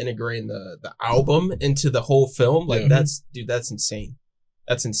like kind of integrating the album into the whole film. Like that's insane.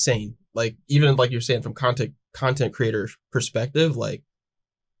 That's insane. Like even like you're saying from content creator perspective, like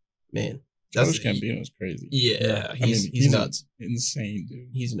man. Childish Gambino is crazy. Yeah. He's nuts. Insane, dude.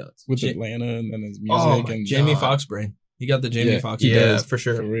 He's nuts. With Atlanta and then his music and Jamie Foxx brain. He got the Jamie Foxx brain. Yeah, for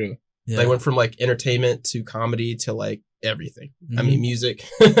sure. For real. Yeah. They went from like entertainment to comedy to like everything. Mm-hmm. I mean, music.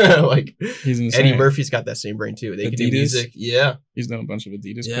 Like he's insane. Eddie Murphy's got that same brain too. They can do music. Yeah, he's done a bunch of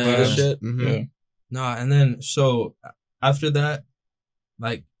Adidas shit. Mm-hmm. Yeah. Nah, and then so after that,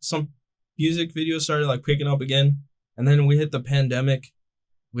 like some music videos started like picking up again, and then we hit the pandemic,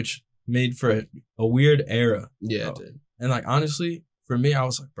 which made for a weird era. Yeah, it did. And like honestly, for me, I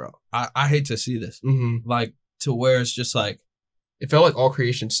was like, bro, I hate to see this. Mm-hmm. Like to where it's just like. It felt like all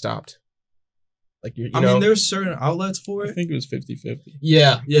creation stopped. Like you know, I mean, there's certain outlets for it. I think it was 50-50.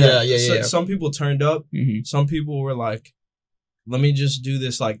 Yeah. Some people turned up. Mm-hmm. Some people were like, "Let me just do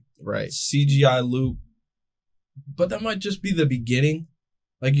this like CGI loop," but that might just be the beginning.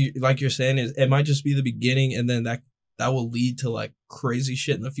 Like you're saying, it might just be the beginning, and then that will lead to like crazy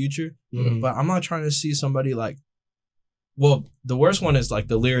shit in the future. Mm-hmm. But I'm not trying to see somebody like. Well, the worst one is like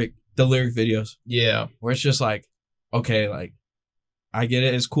the lyric videos. Yeah, where it's just like, okay, like. I get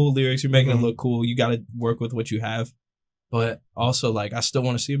it. It's cool lyrics. You're making it look cool. You got to work with what you have. But also, like, I still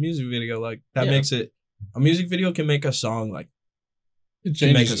want to see a music video. Like, that makes it... A music video can make a song, like... It changes.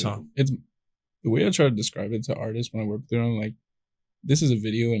 Can make a song. It's the way I try to describe it to artists when I work with them, like, this is a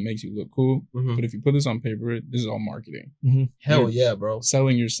video and it makes you look cool. Mm-hmm. But if you put this on paper, this is all marketing. Mm-hmm. Hell yeah, bro.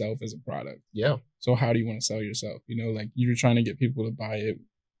 Selling yourself as a product. Yeah. So how do you want to sell yourself? You know, like, you're trying to get people to buy it,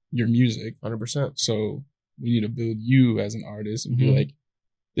 your music. 100%. So... we need to build you as an artist and be like,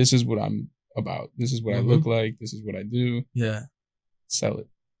 this is what I'm about. This is what I look like. This is what I do. Yeah. Sell it.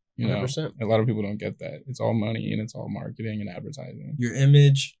 You know, 100%. A lot of people don't get that. It's all money and it's all marketing and advertising. Your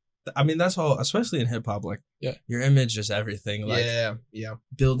image. I mean, that's all, especially in hip hop. Like, your image is everything. Like, yeah.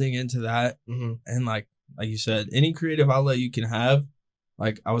 Building into that. Mm-hmm. And like you said, any creative outlet you can have.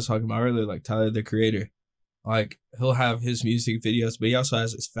 Like I was talking about earlier, like Tyler, the Creator. Like he'll have his music videos, but he also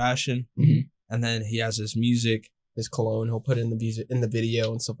has his fashion. Mm-hmm. And then he has his music, his cologne. He'll put in the music in the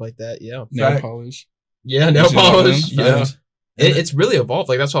video and stuff like that. Yeah, nail polish. Yeah, nail polish. Yeah, it's really evolved.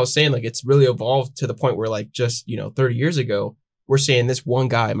 Like that's what I was saying. Like it's really evolved to the point where like just 30 years ago, we're saying this one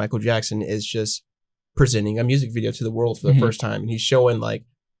guy, Michael Jackson, is just presenting a music video to the world for the first time, and he's showing like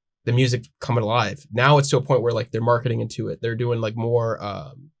the music coming alive. Now it's to a point where like they're marketing into it. They're doing like more,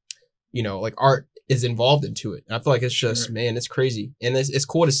 like art is involved into it. And I feel like it's just, man, it's crazy. And it's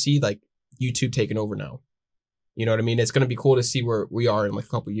cool to see like YouTube taking over now. You know what I mean? It's going to be cool to see where we are in like a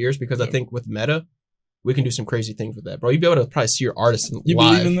couple of years, because I think with Meta, we can do some crazy things with that, bro. You'd be able to probably see your artists live. You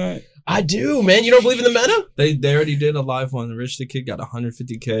believe in that? I do, man. You don't believe in the Meta? They already did a live one. Rich the Kid got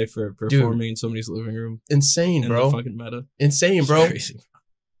 $150K for performing in somebody's living room. Insane, bro. The fucking Meta. Insane, bro. Crazy.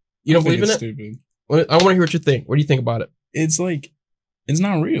 You don't believe in it? Stupid. I want to hear what you think. What do you think about it? It's like, it's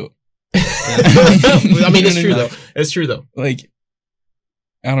not real. I mean, it's true though. It's true though. Like,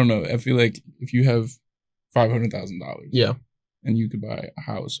 I don't know. I feel like if you have $500,000, and you could buy a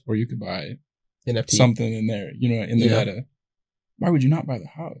house, or you could buy NFT, something in there, in the Meta. Why would you not buy the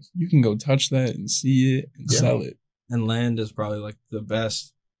house? You can go touch that and see it and sell it. And land is probably like the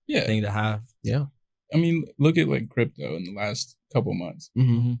best thing to have. Yeah. I mean, look at like crypto in the last couple months.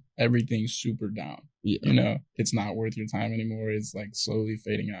 Mm-hmm. Everything's super down. Yeah. It's not worth your time anymore. It's like slowly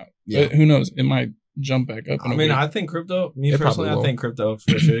fading out. Yeah. But who knows? It might jump back up. I mean, I think crypto, I think crypto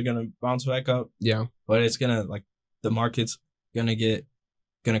for sure going to bounce back up. Yeah. But it's going to, like, the market's going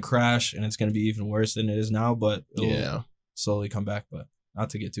to crash, and it's going to be even worse than it is now, but it'll slowly come back. But not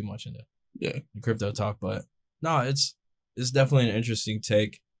to get too much into the crypto talk, but no, it's definitely an interesting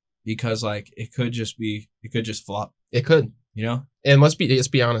take. Because like it could just flop. It could, And let's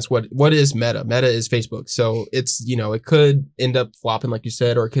be honest. What is Meta? Meta is Facebook. So it's it could end up flopping, like you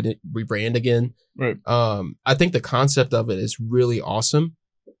said, or it could rebrand again. Right. I think the concept of it is really awesome.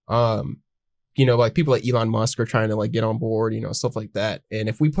 Like people like Elon Musk are trying to like get on board, stuff like that. And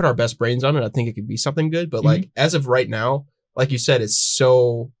if we put our best brains on it, I think it could be something good. But like as of right now, like you said, it's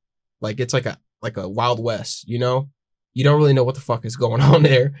so like it's like a Wild West. You don't really know what the fuck is going on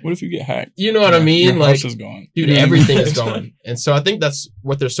there. What if you get hacked? You know what I mean? Your house is gone. Dude, everything is gone. And so I think that's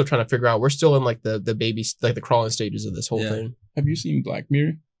what they're still trying to figure out. We're still in like the baby, like the crawling stages of this whole thing. Have you seen Black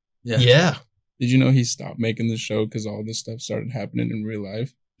Mirror? Yeah. Did you know he stopped making the show because all this stuff started happening in real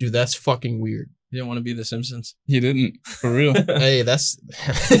life? Dude, that's fucking weird. He didn't want to be The Simpsons. He didn't, for real. Hey, that's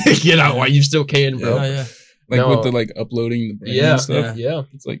get out while you still can, bro. Yeah. Like with the like uploading the brain and stuff. Yeah.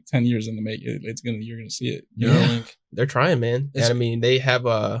 It's like 10 years in the make. You're gonna see it. They're trying, man. And I mean, they have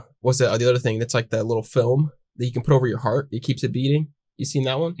what's that? The other thing that's like that little film that you can put over your heart. It keeps it beating. You seen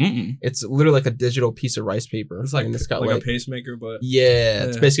that one? Mm-mm. It's literally like a digital piece of rice paper. It's like, and it's got like a pacemaker, but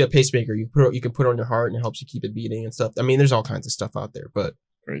it's basically a pacemaker. You can put it on your heart and it helps you keep it beating and stuff. I mean, there's all kinds of stuff out there, but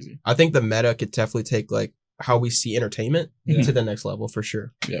crazy. I think the Meta could definitely take like how we see entertainment to the next level for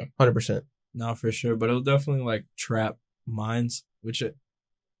sure. Yeah, 100%. No, for sure, but it'll definitely like trap minds, which it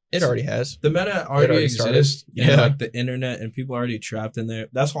already has. The Meta already exists. Like the internet, and people are already trapped in there.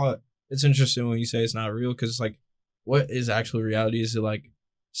 That's why it's interesting when you say it's not real, because it's like, what is actual reality? Is it like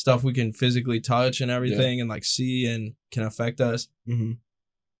stuff we can physically touch and everything and like see and can affect us?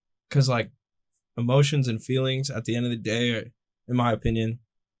 Because like emotions and feelings at the end of the day, are, in my opinion,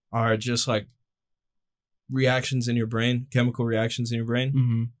 are just like reactions in your brain, chemical reactions in your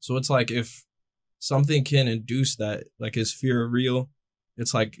brain. So it's like if something can induce that, like is fear real?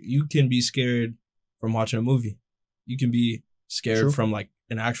 It's like you can be scared from watching a movie. You can be scared from like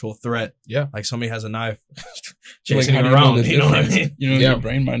an actual threat. Yeah. Like somebody has a knife chasing you around. You know what I mean? Your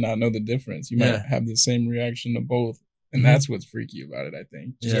brain might not know the difference. You might have the same reaction to both. And that's what's freaky about it, I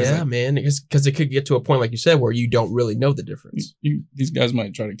think. Man. Because it could get to a point, like you said, where you don't really know the difference. These guys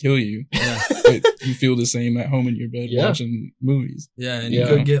might try to kill you, but you feel the same at home in your bed watching movies. Yeah, and you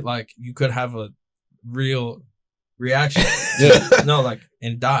could get like, you could have a real reaction.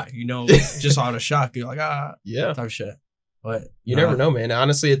 And die, just out of shock. You're like, type of shit. But you never know, man.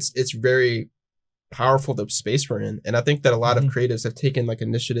 Honestly, it's very powerful, the space we're in. And I think that a lot of creatives have taken like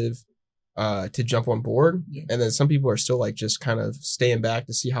initiative to jump on board. And then some people are still like just kind of staying back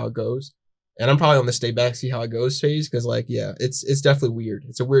to see how it goes. And I'm probably on the stay back, see how it goes phase. Cause like, it's definitely weird.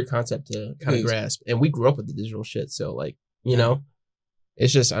 It's a weird concept to kind of grasp. And we grew up with the digital shit. So like,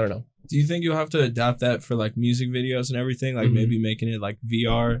 it's just, I don't know. Do you think you'll have to adapt that for like music videos and everything? Like maybe making it like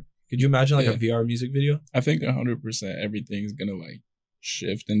VR? Could you imagine like a VR music video? I think 100% everything's going to like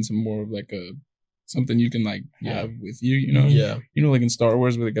shift into more of like something you can like have with you, like in Star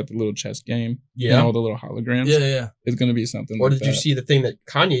Wars where they got the little chess game and all the little holograms. It's going to be something or like did you see the thing that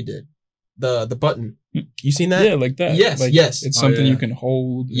Kanye did? The button. You seen that? Yeah, like that. Yes, like, yes. It's something you can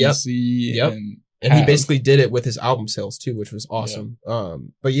hold and see and he basically did it with his album sales too, which was awesome.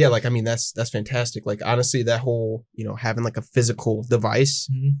 But yeah, like, I mean, that's fantastic. Like, honestly, that whole, having like a physical device,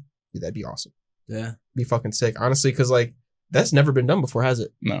 that'd be awesome. Yeah. Be fucking sick. Honestly, because like, that's never been done before, has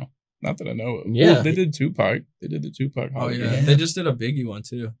it? No. Not that I know of. Yeah. Well, they did Tupac. They did the Tupac hologram. Oh yeah, they just did a Biggie one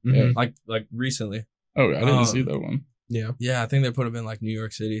too. Yeah. Like recently. Oh, I didn't see that one. Yeah. Yeah, I think they put him in like New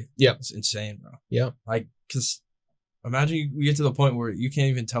York City. Yeah. It's insane, bro. Yeah. Like, cause imagine you get to the point where you can't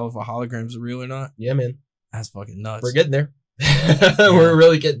even tell if a hologram's real or not. Yeah, man. That's fucking nuts. We're getting there. We're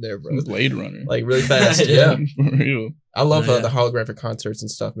really getting there, bro. Blade Runner. Like really fast. Yeah. For real. I love the holographic concerts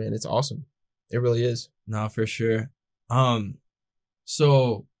and stuff, man. It's awesome. It really is. No, for sure.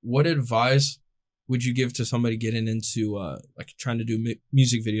 So what advice would you give to somebody getting into like trying to do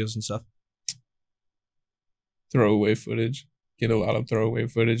music videos and stuff? Throwaway footage. Get a lot of throwaway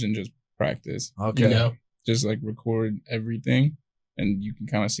footage and just practice. Okay. You know? Just like record everything, and you can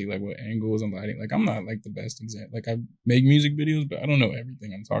kind of see like what angles and lighting. Like I'm not like the best example. Like I make music videos, but I don't know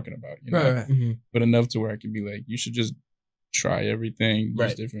everything I'm talking about. You know? Right. Mm-hmm. But enough to where I could be like, you should just try everything,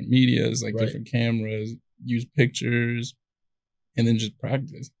 use different medias, like different cameras, use pictures, and then just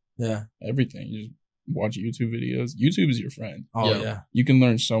practice. Yeah. Everything. You just watch YouTube videos. YouTube is your friend. Oh yeah. You can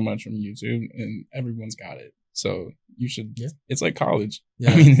learn so much from YouTube, and everyone's got it. So you should. Yeah. It's like college.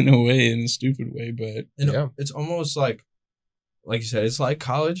 Yeah. I mean, in a way, in a stupid way, but it's almost like you said, it's like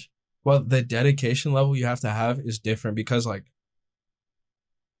college. Well, the dedication level you have to have is different because, like,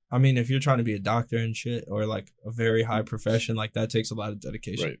 I mean, if you're trying to be a doctor and shit, or like a very high profession, like that takes a lot of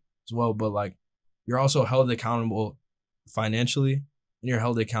dedication as well. But like, you're also held accountable financially, and you're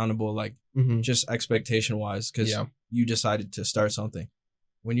held accountable like just expectation wise because you decided to start something.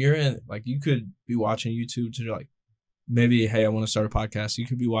 When you're in, like, you could be watching YouTube to like, maybe, hey, I want to start a podcast. You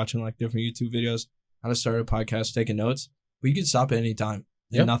could be watching like different YouTube videos, how to start a podcast, taking notes, but you could stop at any time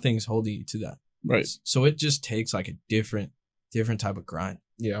and nothing's holding you to that. Right. So it just takes like a different type of grind.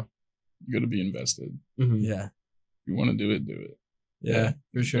 Yeah. You got to be invested. Mm-hmm. Yeah. If you want to do it, do it. Yeah,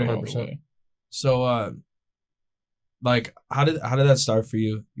 for sure. 100%. So, like, how did that start for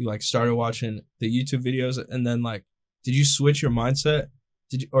you? You like started watching the YouTube videos, and then like, did you switch your mindset?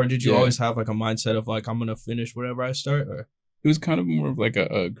 Did you always have like a mindset of like, I'm gonna finish whatever I start? Or it was kind of more of like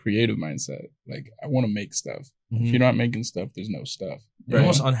a creative mindset. Like, I want to make stuff. If you're not making stuff, there's no stuff. You're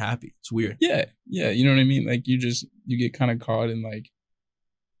almost unhappy. It's weird. Yeah. You know what I mean? Like, you get kind of caught in like,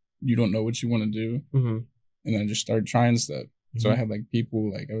 you don't know what you want to do, and then just start trying stuff. So I had like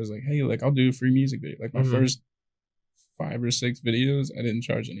people like, I was like, hey, like I'll do a free music video. Like my first 5 or 6 videos, I didn't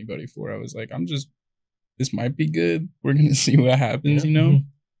charge anybody for. I was like, this might be good. We're going to see what happens, you know?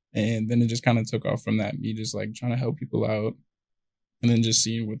 And then it just kind of took off from that. Me just like trying to help people out and then just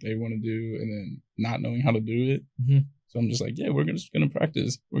seeing what they want to do and then not knowing how to do it. So I'm just like, yeah, we're just going to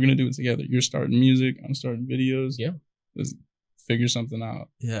practice. We're going to do it together. You're starting music. I'm starting videos. Yeah. Let's figure something out.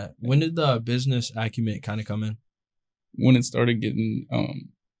 Yeah. When did the business acumen kind of come in? When it started getting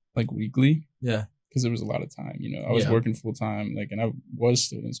like weekly. Yeah. Because there was a lot of time, you know. I was working full time, like, and I was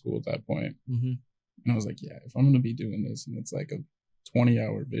still in school at that point. And I was like, yeah, if I'm going to be doing this and it's like a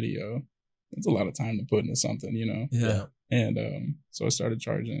 20-hour video, that's a lot of time to put into something, you know? Yeah. And so I started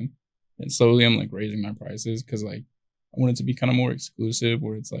charging. And slowly I'm like raising my prices because like I want it to be kind of more exclusive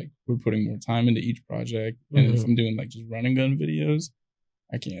where it's like we're putting more time into each project. And if I'm doing like just run and gun videos,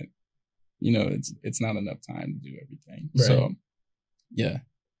 I can't, you know, it's not enough time to do everything. Right. So yeah,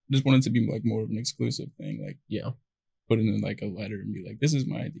 just wanted to be like more of an exclusive thing. Like, put it in like a letter and be like, this is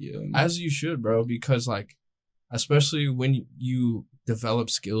my idea. And as you should, bro, because like, especially when you develop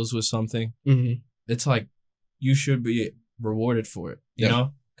skills with something, it's like you should be rewarded for it, you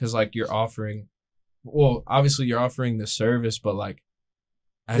know? Because like you're offering, well, obviously you're offering the service, but like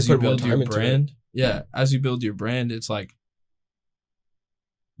as you build your brand, as you build your brand, it's like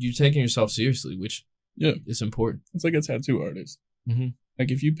you're taking yourself seriously, which is important. It's like a tattoo artist. Like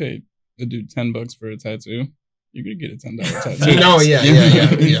if you pay a dude $10 for a tattoo, you're gonna get a $10 tattoo. No, yeah.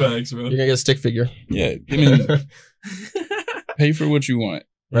 Thanks, bro. You're gonna get a stick figure. Yeah, I mean, pay for what you want.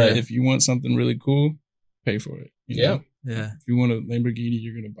 Right. If you want something really cool, pay for it. You know? Yeah. If you want a Lamborghini,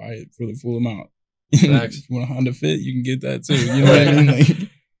 you're gonna buy it for the full amount. If you want a Honda Fit, you can get that too. You know what I mean? Like,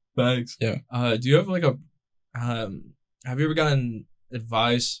 thanks. Yeah. Do you have like a have you ever gotten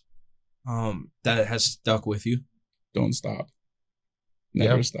advice that has stuck with you? Don't stop.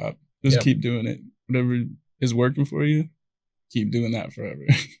 Never stop. Just keep doing it. Whatever is working for you, keep doing that forever.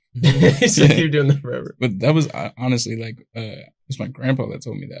 Keep doing that forever. But that was honestly like it's my grandpa that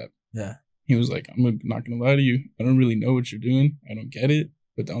told me that. Yeah. He was like, I'm not gonna lie to you. I don't really know what you're doing. I don't get it,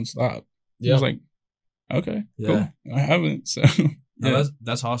 but don't stop. I was like, okay, cool. I haven't. So no,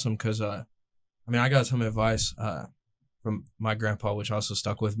 that's awesome because I mean I got some advice from my grandpa, which also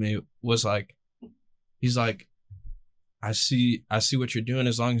stuck with me, was like, he's like, I see what you're doing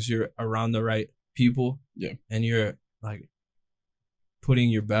as long as you're around the right people. Yeah. And you're like, putting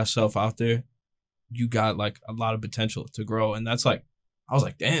your best self out there, you got like a lot of potential to grow. And that's like, I was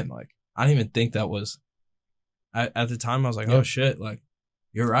like, damn, like I didn't even think that was at the time. I was like, oh shit, like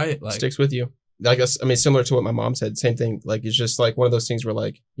you're right. Like sticks with you. I guess, I mean, similar to what my mom said, same thing. Like, it's just like one of those things where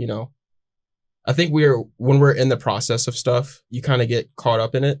like, you know, I think when we're in the process of stuff, you kind of get caught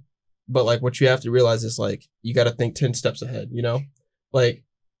up in it. But like what you have to realize is like, you got to think 10 steps ahead, you know, like,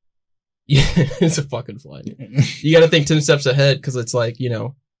 yeah, it's a fucking fly. You got to think 10 steps ahead. Cause it's like, you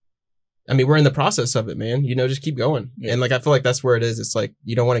know, I mean, we're in the process of it, man, you know, just keep going. Yeah. And like, I feel like that's where it is. It's like,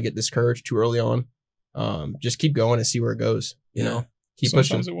 you don't want to get discouraged too early on. Just keep going and see where it goes, you know, keep pushing.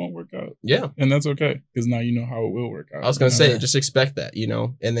 Sometimes it won't work out. Yeah. And that's okay. Cause now you know how it will work out. I was going to say, just expect that, you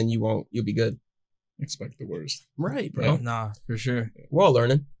know, and then you'll be good. Expect the worst. Right, bro. Yeah. Nah, for sure. We're all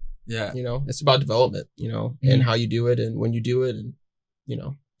learning. Yeah. You know, it's about development, you know, and how you do it and when you do it and, you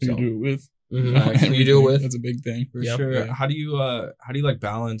know. Who you do it with. Who you do it with. That's a big thing. For sure. Yeah. How do you like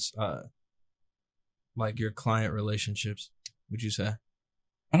balance like your client relationships, would you say?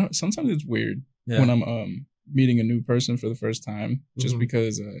 I don't. Sometimes it's weird when I'm meeting a new person for the first time, just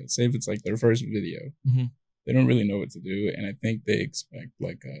because say if it's like their first video, they don't really know what to do, and I think they expect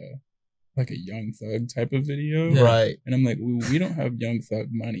like a Young Thug type of video, right? And I'm like, we don't have Young Thug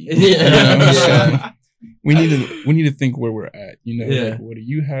money. Yeah. So we need to think where we're at. You know, like what do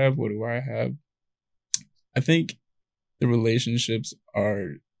you have? What do I have? I think the relationships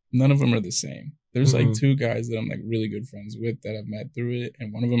none of them are the same. There's like two guys that I'm like really good friends with that I've met through it,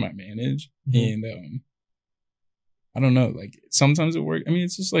 and one of them I manage. And I don't know, like sometimes it works. I mean,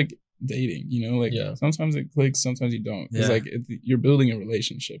 it's just like dating, you know, like sometimes it clicks, sometimes you don't. It's like you're building a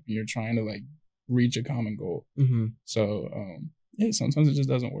relationship and you're trying to like reach a common goal. So sometimes it just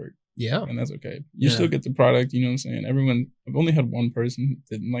doesn't work. Yeah, and that's okay. You still get the product. You know what I'm saying? I've only had one person who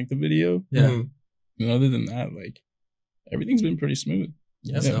didn't like the video. Yeah, and other than that, like everything's been pretty smooth.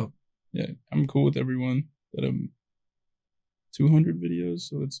 So. Yeah, I'm cool with everyone. That 200 videos,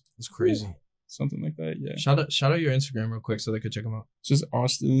 so it's crazy. Cool. Something like that, yeah. Shout out your Instagram real quick so they could check them out. It's just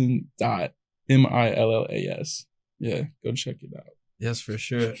Austin.Millas. Yeah, go check it out. Yes, for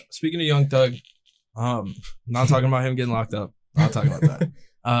sure. Speaking of Young Thug, not talking about him getting locked up. Not talking about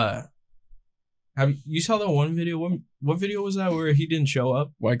that. Have you saw that one video? What video was that where he didn't show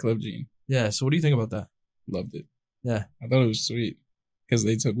up? Wyclef Jean. Yeah. So what do you think about that? Loved it. Yeah, I thought it was sweet. Because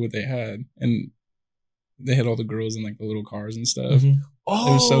they took what they had and they had all the girls in like the little cars and stuff. Oh,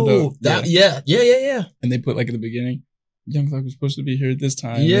 it was so dope. Yeah. And they put like at the beginning, Young Thug was supposed to be here at this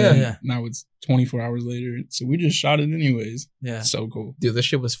time. Yeah. Now it's 24 hours later. So we just shot it anyways. Yeah. So cool. Dude, this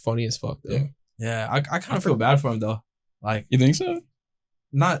shit was funny as fuck though. Yeah. I kind of feel bad for him though. Like, you think so?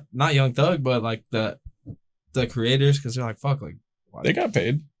 Not Young Thug, but like the creators, because they're like, fuck, like they got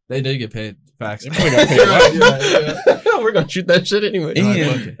paid. They did get paid. Facts. They probably got paid. We're gonna shoot that shit anyway. And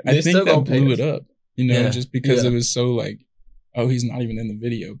I think that blew it up. You know, just because it was so like, oh, he's not even in the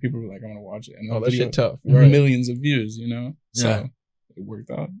video. People were like, I want to watch it. And that shit tough. Millions of views, you know? So it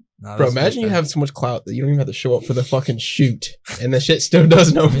worked out. Nah, bro, imagine you have so much clout that you don't even have to show up for the fucking shoot. And the shit still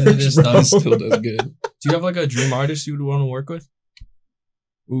does no work. It still does good. Do you have like a dream artist you would want to work with?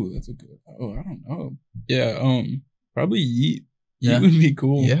 Ooh, that's a good. Oh, I don't know. Yeah, probably Yeet. Yeet would be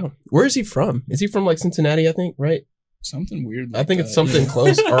cool. Yeah. Where is he from? Is he from like Cincinnati, I think, right? Something weird. Like I think it's something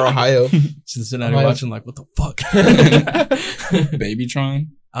close, or Ohio. Cincinnati watching like, what the fuck? Babytron.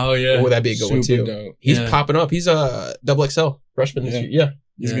 Oh yeah. Oh, that'd be a good one too. Dope. He's popping up. He's a XXL freshman this year. Yeah.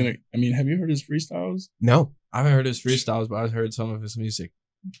 He's gonna. I mean, have you heard his freestyles? No, I haven't heard his freestyles, but I've heard some of his music.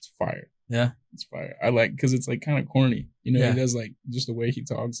 It's fire. Yeah, it's fire. I like because it's like kind of corny. You know, he does like just the way he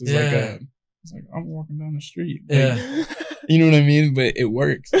talks. It's like it's like I'm walking down the street. Like, you know what I mean? But it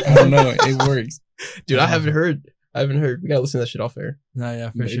works. I don't know. It works. Dude, I haven't heard. We gotta listen to that shit off air. No,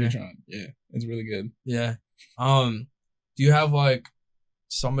 yeah, for sure. Yeah, it's really good. Yeah. Do you have like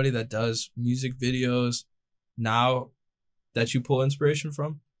somebody that does music videos now that you pull inspiration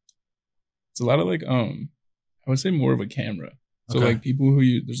from? It's a lot of like I would say more of a camera. So like people who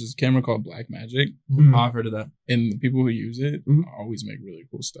there's this camera called Black Magic. I've heard of that. And the people who use it always make really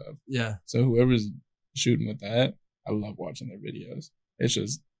cool stuff. Yeah. So whoever's shooting with that, I love watching their videos. It's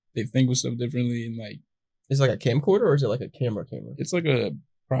just they think of stuff differently and like. Is it like a camcorder or is it like a camera? It's like a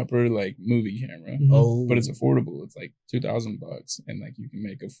proper like movie camera. Oh. But it's affordable. It's like $2,000 and like you can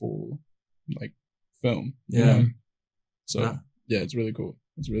make a full like film. You know? So yeah, it's really cool.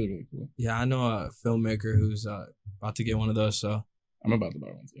 It's really, really cool. Yeah, I know a filmmaker who's about to get one of those, so I'm about to buy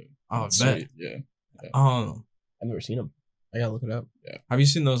one too. Oh, I bet. Yeah. I've never seen them. I gotta look it up. Yeah. Have you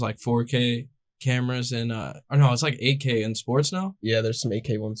seen those like 4K cameras in or no, it's like 8K in sports now. Yeah, there's some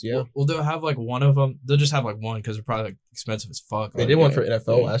 8K ones. Yeah. Well, they'll have like one of them. They'll just have like one because they're probably like expensive as fuck. They did one for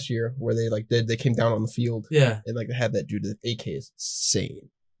NFL last year where they came down on the field. Yeah. And like they had that dude. The 8K is insane.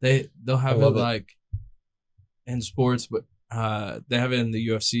 They'll have it like in sports, but they have it in the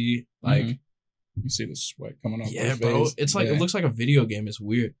UFC. Like you see the sweat coming off. Yeah, bro. It's like it looks like a video game. It's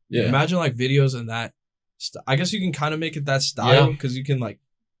weird. Yeah. Imagine like videos in that. I guess you can kind of make it that style because you can like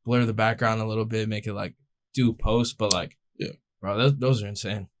blur the background a little bit, make it like do post, but like bro, those are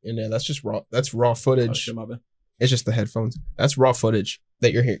insane. And yeah, that's just raw. That's raw footage. Oh, shit, my bad. It's just the headphones. That's raw footage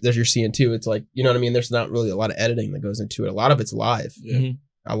that you're seeing too. It's like, you know what I mean? There's not really a lot of editing that goes into it. A lot of it's live. Yeah.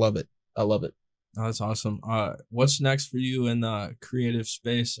 I love it. Oh, that's awesome. What's next for you in the creative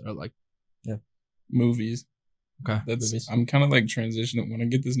space or like movies? Okay. Movies. I'm kind of like transitioning when I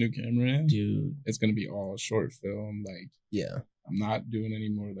get this new camera in. Dude, it's gonna be all short film. Like, I'm not doing any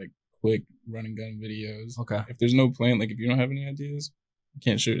more like quick run and gun videos. Okay. If there's no plan, like if you don't have any ideas, you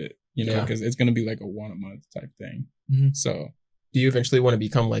can't shoot it. You know, because it's gonna be like a 1 a month type thing. So, do you eventually want to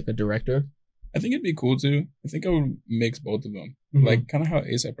become like a director? I think it'd be cool too. I think I would mix both of them, like kind of how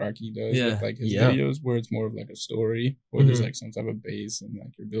A$AP Rocky does with like his videos, where it's more of like a story, or there's like some type of base and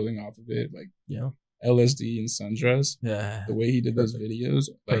like you're building off of it. Like LSD and Sundress, the way he did those videos,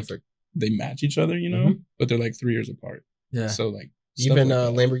 like they match each other, you know, but they're like 3 years apart. Yeah. So like even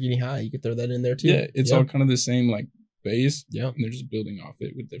like Lamborghini High, you could throw that in there too. Yeah, it's all kind of the same like base. Yeah, and they're just building off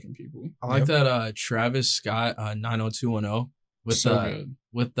it with different people. I like that Travis Scott 90210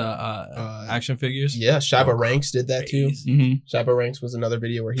 with the action figures. Yeah, Shabba Ranks did that too. Shabba Ranks was another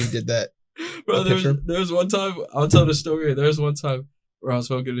video where he did that. Bro, there was one time, I'll tell the story. There was one time where I was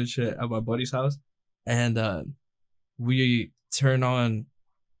smoking this shit at my buddy's house, and we turned on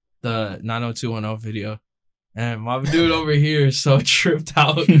the 90210 video. And my dude over here is so tripped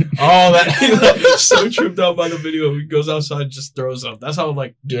out. So tripped out by the video. He goes outside and just throws up. That's how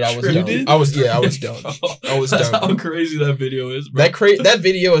like dude, I was done. I was done. That's how crazy that video is, bro. That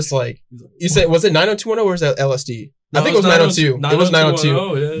video is like, you said, was it 90210 or was that LSD? No, I think it was 902. It was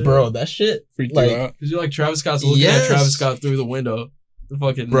 902. Yeah. Bro, that shit freaked like, you out. Cause you're like Travis Scott's looking at Travis Scott through the window. The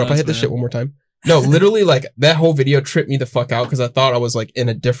fucking bro, if I hit this shit one more time. No, literally, like, that whole video tripped me the fuck out because I thought I was, like, in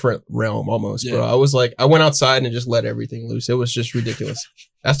a different realm almost, bro. I was, like, I went outside and just let everything loose. It was just ridiculous.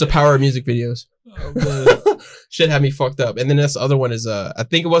 That's the power of music videos. Oh, shit had me fucked up. And then this other one is, I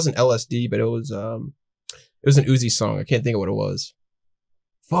think it wasn't LSD, but it was an Uzi song. I can't think of what it was.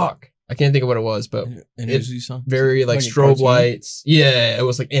 Fuck. I can't think of what it was, but an Uzi song? Very, like strobe lights. Yeah, it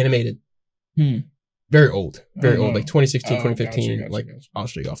was, like, animated. Very old, like 2016, 2015. Gotcha. I'll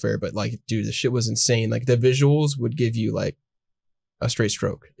show you off air, but like, dude, the shit was insane. Like the visuals would give you like a straight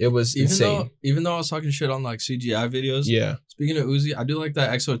stroke. It was insane. Even though I was talking shit on like CGI videos. Yeah. Speaking of Uzi, I do like that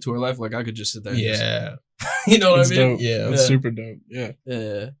EXO Tour Life. Like I could just sit there. And you know what I mean? Dope. Yeah, it's super dope. Yeah.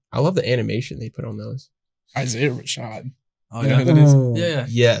 Yeah. I love the animation they put on those. Isaiah Rashad. Oh yeah. Yeah.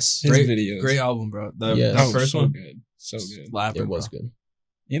 Yes. Great videos. Great album, bro. That first one. Good. So good. Slapping, it was good.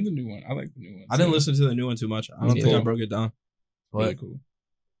 And the new one. I like the new one. I didn't listen to the new one too much. I don't think I broke it down. But really cool.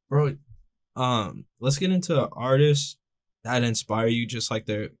 Bro, let's get into artists that inspire you just like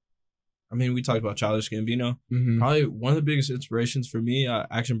I mean, we talked about Childish Gambino. Probably one of the biggest inspirations for me,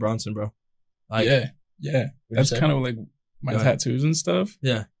 Action Bronson, bro. Like, yeah. That's kind of like my tattoos and stuff.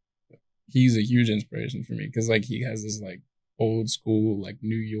 Yeah. He's a huge inspiration for me because like he has this like old school like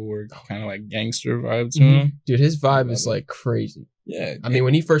New York kind of like gangster vibe to him. Dude, his vibe is like crazy. Yeah. I mean,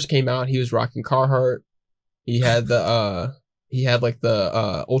 when he first came out, he was rocking Carhartt. He had the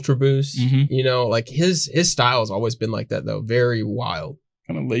Ultra Boost. You know, like his style has always been like that though. Very wild.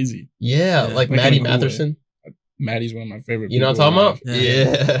 Kind of lazy. Yeah, like Maddie Matherson. Maddie's one of my favorite people. You know what I'm talking about?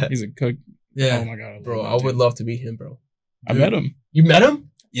 Yeah. He's a cook. Yeah. Oh my god. Bro, I would love to meet him, bro. I met him. You met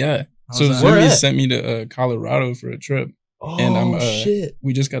him? Yeah. So Zuri sent me to Colorado for a trip. Oh, and shit.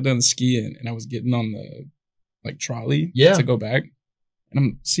 We just got done skiing and I was getting on the like trolley to go back. And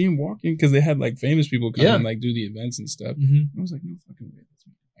I'm seeing walking because they had like famous people come and like do the events and stuff. I was like, no fucking way.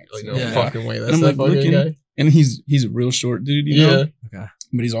 Like, no fucking way. That's and I'm that like fucking guy. And he's a real short dude, you know? Okay.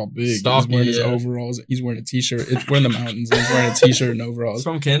 But he's all big. Stocky, he's wearing his overalls. He's wearing a t-shirt. We're in the mountains. And he's wearing a t-shirt and overalls. He's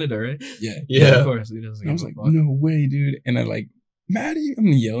from Canada, right? Yeah. Of course. He doesn't. I was like, no way, dude. And I like, Maddie, I'm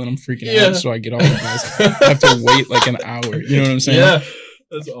yelling. I'm freaking out. So I get off the bus. I have to wait like an hour. You know what I'm saying? Yeah.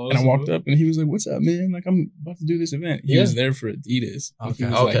 That's awesome. And I walked up and he was like, what's up, man? Like, I'm about to do this event. He was there for Adidas. Okay. He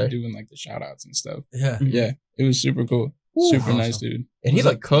was like doing like the shout outs and stuff. Yeah. Yeah. It was super cool. Super nice dude. And he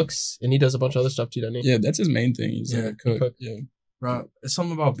like cooks and he does a bunch of other stuff too, doesn't he? Yeah, that's his main thing. He's like a cook. Yeah. Bro, it's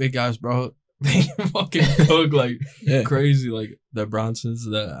something about big guys, bro. They fucking cook like crazy. Like the Bronsons,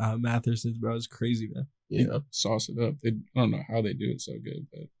 the Mathersons, bro. It's crazy, man. Yeah. Sauce it up. I don't know how they do it so good.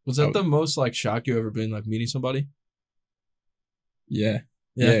 But was that the most like shock you ever been like meeting somebody? Yeah.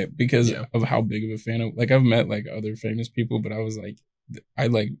 Because of how big of a fan of, like, I've met like other famous people, but I was like, I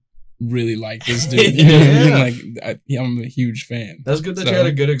like really like this dude. You know what I mean? Like, I'm a huge fan. That's good that you had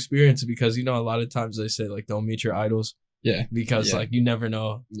a good experience, because you know a lot of times they say like don't meet your idols. Yeah. Because like you never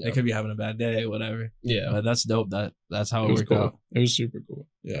know, they could be having a bad day, whatever. Yeah. But that's dope. That's how it worked cool. out. It was super cool.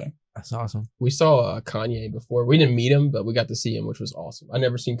 Yeah. That's awesome. We saw Kanye before. We didn't meet him, but we got to see him, which was awesome. I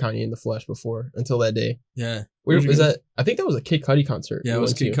never seen Kanye in the flesh before until that day. Yeah. Was that? I think that was a Kid Cudi concert. Yeah, it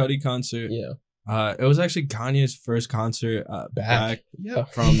was a Kid Cudi concert. Yeah. It was actually Kanye's first concert back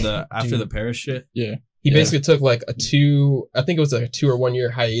from the after the Paris shit. Yeah. He basically took like I think it was like a 2 or 1 year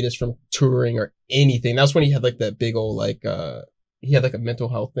hiatus from touring or anything. That's when he had like that big old like he had like a mental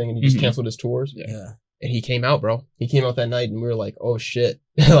health thing and he just canceled his tours. Yeah. And he came out, bro. He came out that night and we were like, oh shit.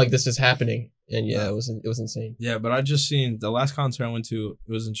 Like this is happening. And it was insane. Yeah, but I just seen the last concert I went to,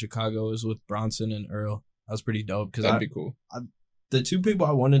 it was in Chicago. It was with Bronson and Earl. That was pretty dope. That'd be cool. The two people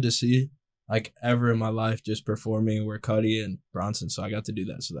I wanted to see like ever in my life just performing were Cudi and Bronson. So I got to do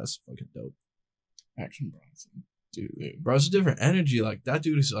that. So that's fucking dope. Action Bronson. Dude. Bro, it's a different energy. Like that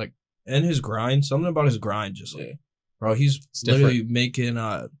dude is like, and his grind, something about his grind just like, bro, he's literally making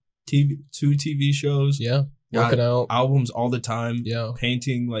two TV shows. Yeah. Working out. Albums all the time. Yeah.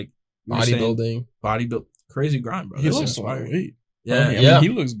 Painting, like bodybuilding. Crazy grind, bro. He looks so weight. Yeah. I mean, he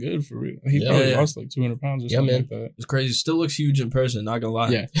looks good for real. He probably lost like 200 pounds or something like that. It's crazy. Still looks huge in person, not gonna lie.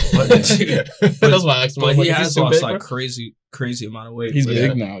 Yeah. But that's why I asked him. But like, he has lost big, like crazy amount of weight. He's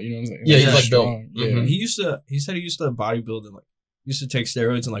big now, you know what I'm saying? Yeah, he's like strong. built. Yeah. He said he used to bodybuild and like used to take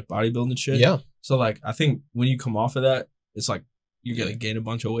steroids and like bodybuilding shit. Yeah. So like I think when you come off of that, it's like you're gonna gain a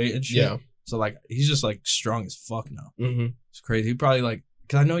bunch of weight and shit. Yeah. So like he's just like strong as fuck now. Mm-hmm. It's crazy. He probably like,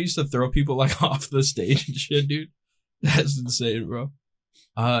 cause I know he used to throw people like off the stage and shit, dude. That's insane, bro.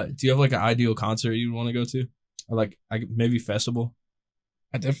 Do you have like an ideal concert you'd want to go to, or like maybe festival?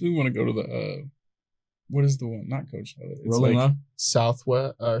 I definitely want to go to the what is the one? Not Coachella. It's Rolling like Loud?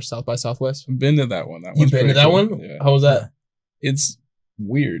 Southwest or South by Southwest. I've been to that one. You've been to that one? Yeah. How was that? It's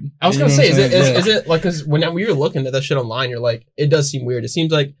weird. I was gonna say, is it like, because when we were looking at that shit online, you're like, it does seem weird. It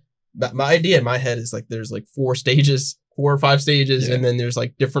seems like my idea in my head is like there's like 4 or 5 stages, and then there's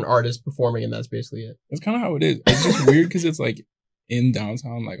like different artists performing, and that's basically it. That's kind of how it is. It's just weird because it's like in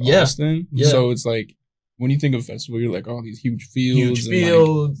downtown, like Austin. Yeah. So it's like when you think of festival, you're like, oh, these huge fields.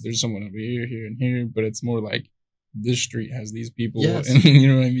 Like, there's someone over here, and here, but it's more like this street has these people, and you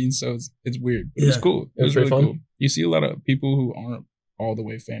know what I mean. So it's weird, but it's cool. It was really fun. Cool. You see a lot of people who aren't all the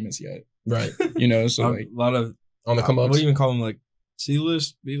way famous yet, right? You know, so like a lot of on the come up. What do you even call them? Like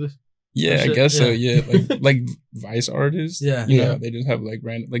C-list, B-list? Yeah, I guess so. Yeah, like Vice artists. Yeah, you know, they just have like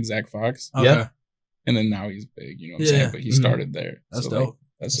random, like Zach Fox. Okay. Yeah, and then now he's big. You know what I'm saying? But he started there. That's dope. Like,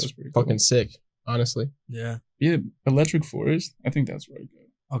 that's pretty cool. Fucking sick, honestly. Yeah. Electric Forest. I think that's where I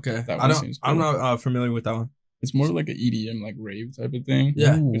go. Okay, that one seems cool. I'm not familiar with that one. It's more like an EDM, like rave type of thing.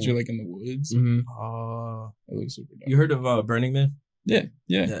 Yeah, but you're like in the woods. Mm-hmm. It looks super dope. You heard of Burning Man? Yeah.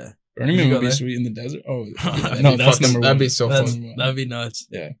 Burning Man would be sweet in the desert. Oh, no, that's number one. That'd be so fun. That'd be nuts.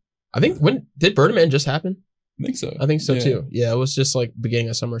 Yeah. I think did Burning Man just happen? I think so. I think so too. Yeah, it was just like beginning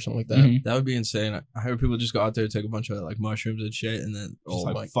of summer or something like that. Mm-hmm. That would be insane. I heard people just go out there, take a bunch of like mushrooms and shit, and then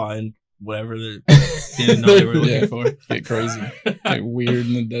just find whatever they didn't know they were looking for. Get crazy. Get weird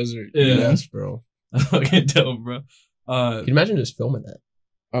in the desert. Yeah. Yes, bro. Fucking dope, bro. Can you imagine just filming that?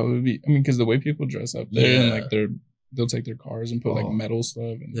 Oh, it would be. I mean, because the way people dress up there and like they'll take their cars and put like metal stuff,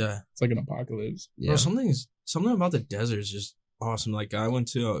 and it's like an apocalypse. Yeah, bro, something about the desert is just awesome. Like I went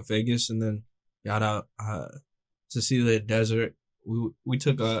to Vegas and then got out to see the desert. We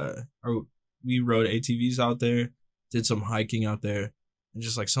took we rode ATVs out there, did some hiking out there, and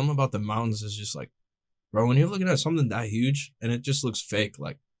just like something about the mountains is just like, bro, when you're looking at something that huge and it just looks fake,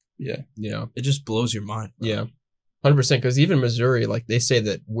 like it just blows your mind, bro. Yeah, 100%. Because even Missouri, like they say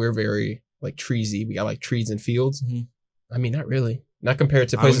that we're very like treesy. We got like trees and fields. Mm-hmm. I mean, not really. Not compared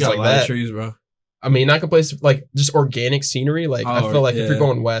to places like that. Trees, bro. I mean, not places like just organic scenery. Like I feel like if you're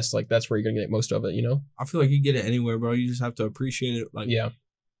going west, like that's where you're gonna get most of it. You know. I feel like you get it anywhere, bro. You just have to appreciate it. Like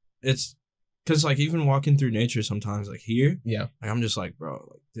it's because like even walking through nature sometimes, like here, like I'm just like, bro,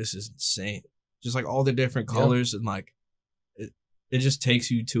 like this is insane. Just like all the different colors and like it just takes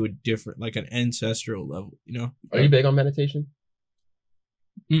you to a different, like an ancestral level. You know. Are you big on meditation?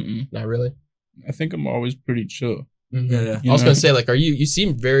 Mm-mm. Not really. I think I'm always pretty chill. Mm-hmm. I was gonna say, like, you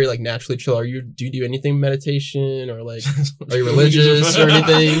seem very like naturally chill. Do you do anything meditation or like are you religious or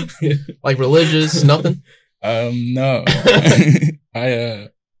anything? Like religious? Nothing? No. I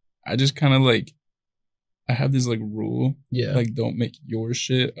just kind of like, I have this like rule. Yeah. Like, don't make your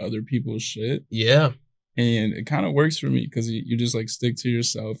shit other people's shit. Yeah. And it kind of works for me because you just like stick to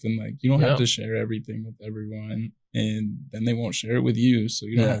yourself and like you don't have to share everything with everyone, and then they won't share it with you. So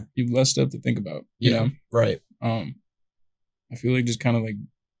you don't have, you have less stuff to think about. You know? Right. I feel like just kind of like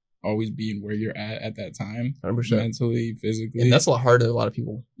always being where you're at that time, 100%. mentally, physically, and that's a lot harder than a lot of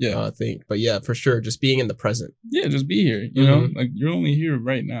people think. But yeah, for sure, just being in the present. Yeah, just be here. You know, like you're only here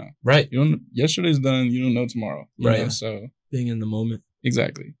right now. Right. You don't. Yesterday's done. You don't know tomorrow. You know? So being in the moment.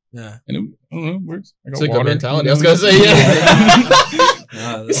 Exactly. Yeah. And I don't know, it works. I got it's water. a good mentality. I was gonna say,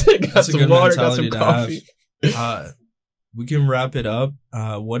 that's a good mentality to have. We can wrap it up.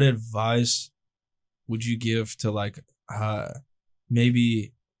 What advice would you give to like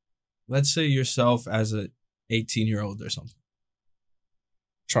maybe, let's say yourself as a 18-year-old or something?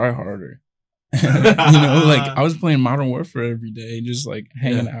 Try harder. You know, like I was playing Modern Warfare every day, just like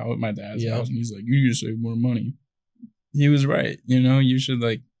hanging out with my dad's house, and he's like, "You need to save more money." He was right. You know, you should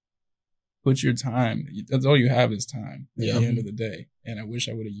like put your time. That's all you have is time at the end of the day. And I wish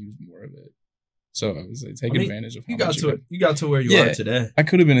I would have used more of it. So I was like, take advantage of how you got to where you are today. I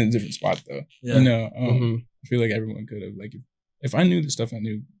could have been in a different spot though. Yeah. You know, I feel like everyone could have. Like if I knew the stuff I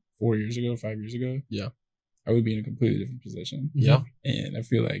knew 4 years ago, 5 years ago, I would be in a completely different position. Yeah. And I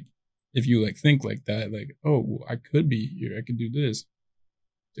feel like if you like think like that, like, oh, well, I could be here, I could do this,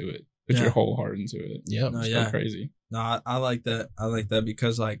 do it. Put your whole heart into it. Yeah. It's so crazy. No, I like that. I like that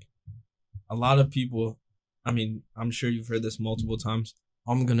because like a lot of people, I mean, I'm sure you've heard this multiple times.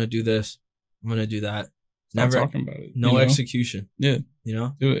 I'm going to do this. I'm going to do that. Never talking about it. No execution. Yeah. You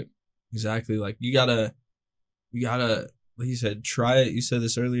know? Do it. Exactly. Like you gotta, like you said, try it. You said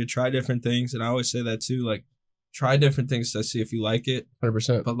this earlier, try different things. And I always say that too. Like try different things to see if you like it.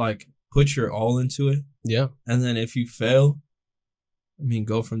 100%. But like put your all into it. Yeah. And then if you fail, I mean,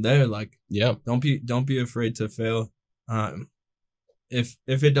 go from there. Like, don't be afraid to fail. If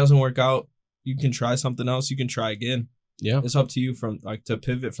it doesn't work out, you can try something else. You can try again. Yeah. It's up to you from like to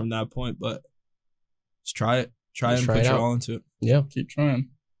pivot from that point, but just try it. Try and put your all into it. Yeah. Keep trying.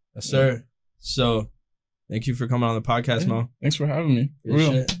 Yes, sir. So thank you for coming on the podcast, Mo. Thanks for having me. For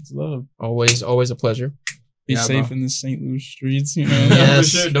real. It's love. Always a pleasure. Be safe in the St. Louis streets, you know?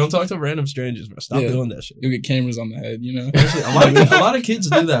 Yes. For sure. Don't talk to random strangers, bro. Stop doing that shit. You'll get cameras on the head, you know? a lot of kids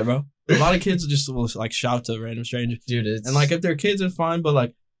do that, bro. A lot of kids just will like shout to random strangers. Dude, and like if they're kids, it's fine, but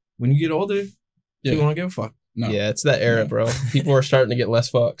like when you get older, you don't give a fuck. No. Yeah, it's that era, bro. People are starting to get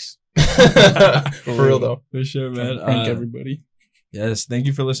less fucks. For real though. For sure, man. Thank everybody. Yes, thank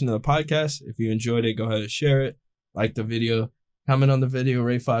you for listening to the podcast. If you enjoyed it, go ahead and share it. Like the video. Comment on the video.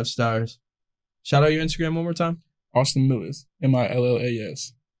 Rate 5 stars. Shout out your Instagram one more time. Austin Millas.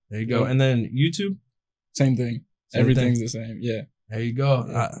 Millas. There you go. And then YouTube? Same thing. Everything's the same. Yeah. There you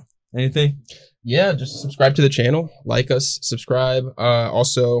go. Anything? Yeah, just subscribe to the channel. Like us. Subscribe.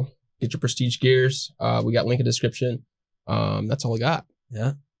 Also, get your Prestige gears. We got link in the description. That's all I got.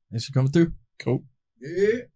 Yeah. Thanks for coming through. Cool. Yeah.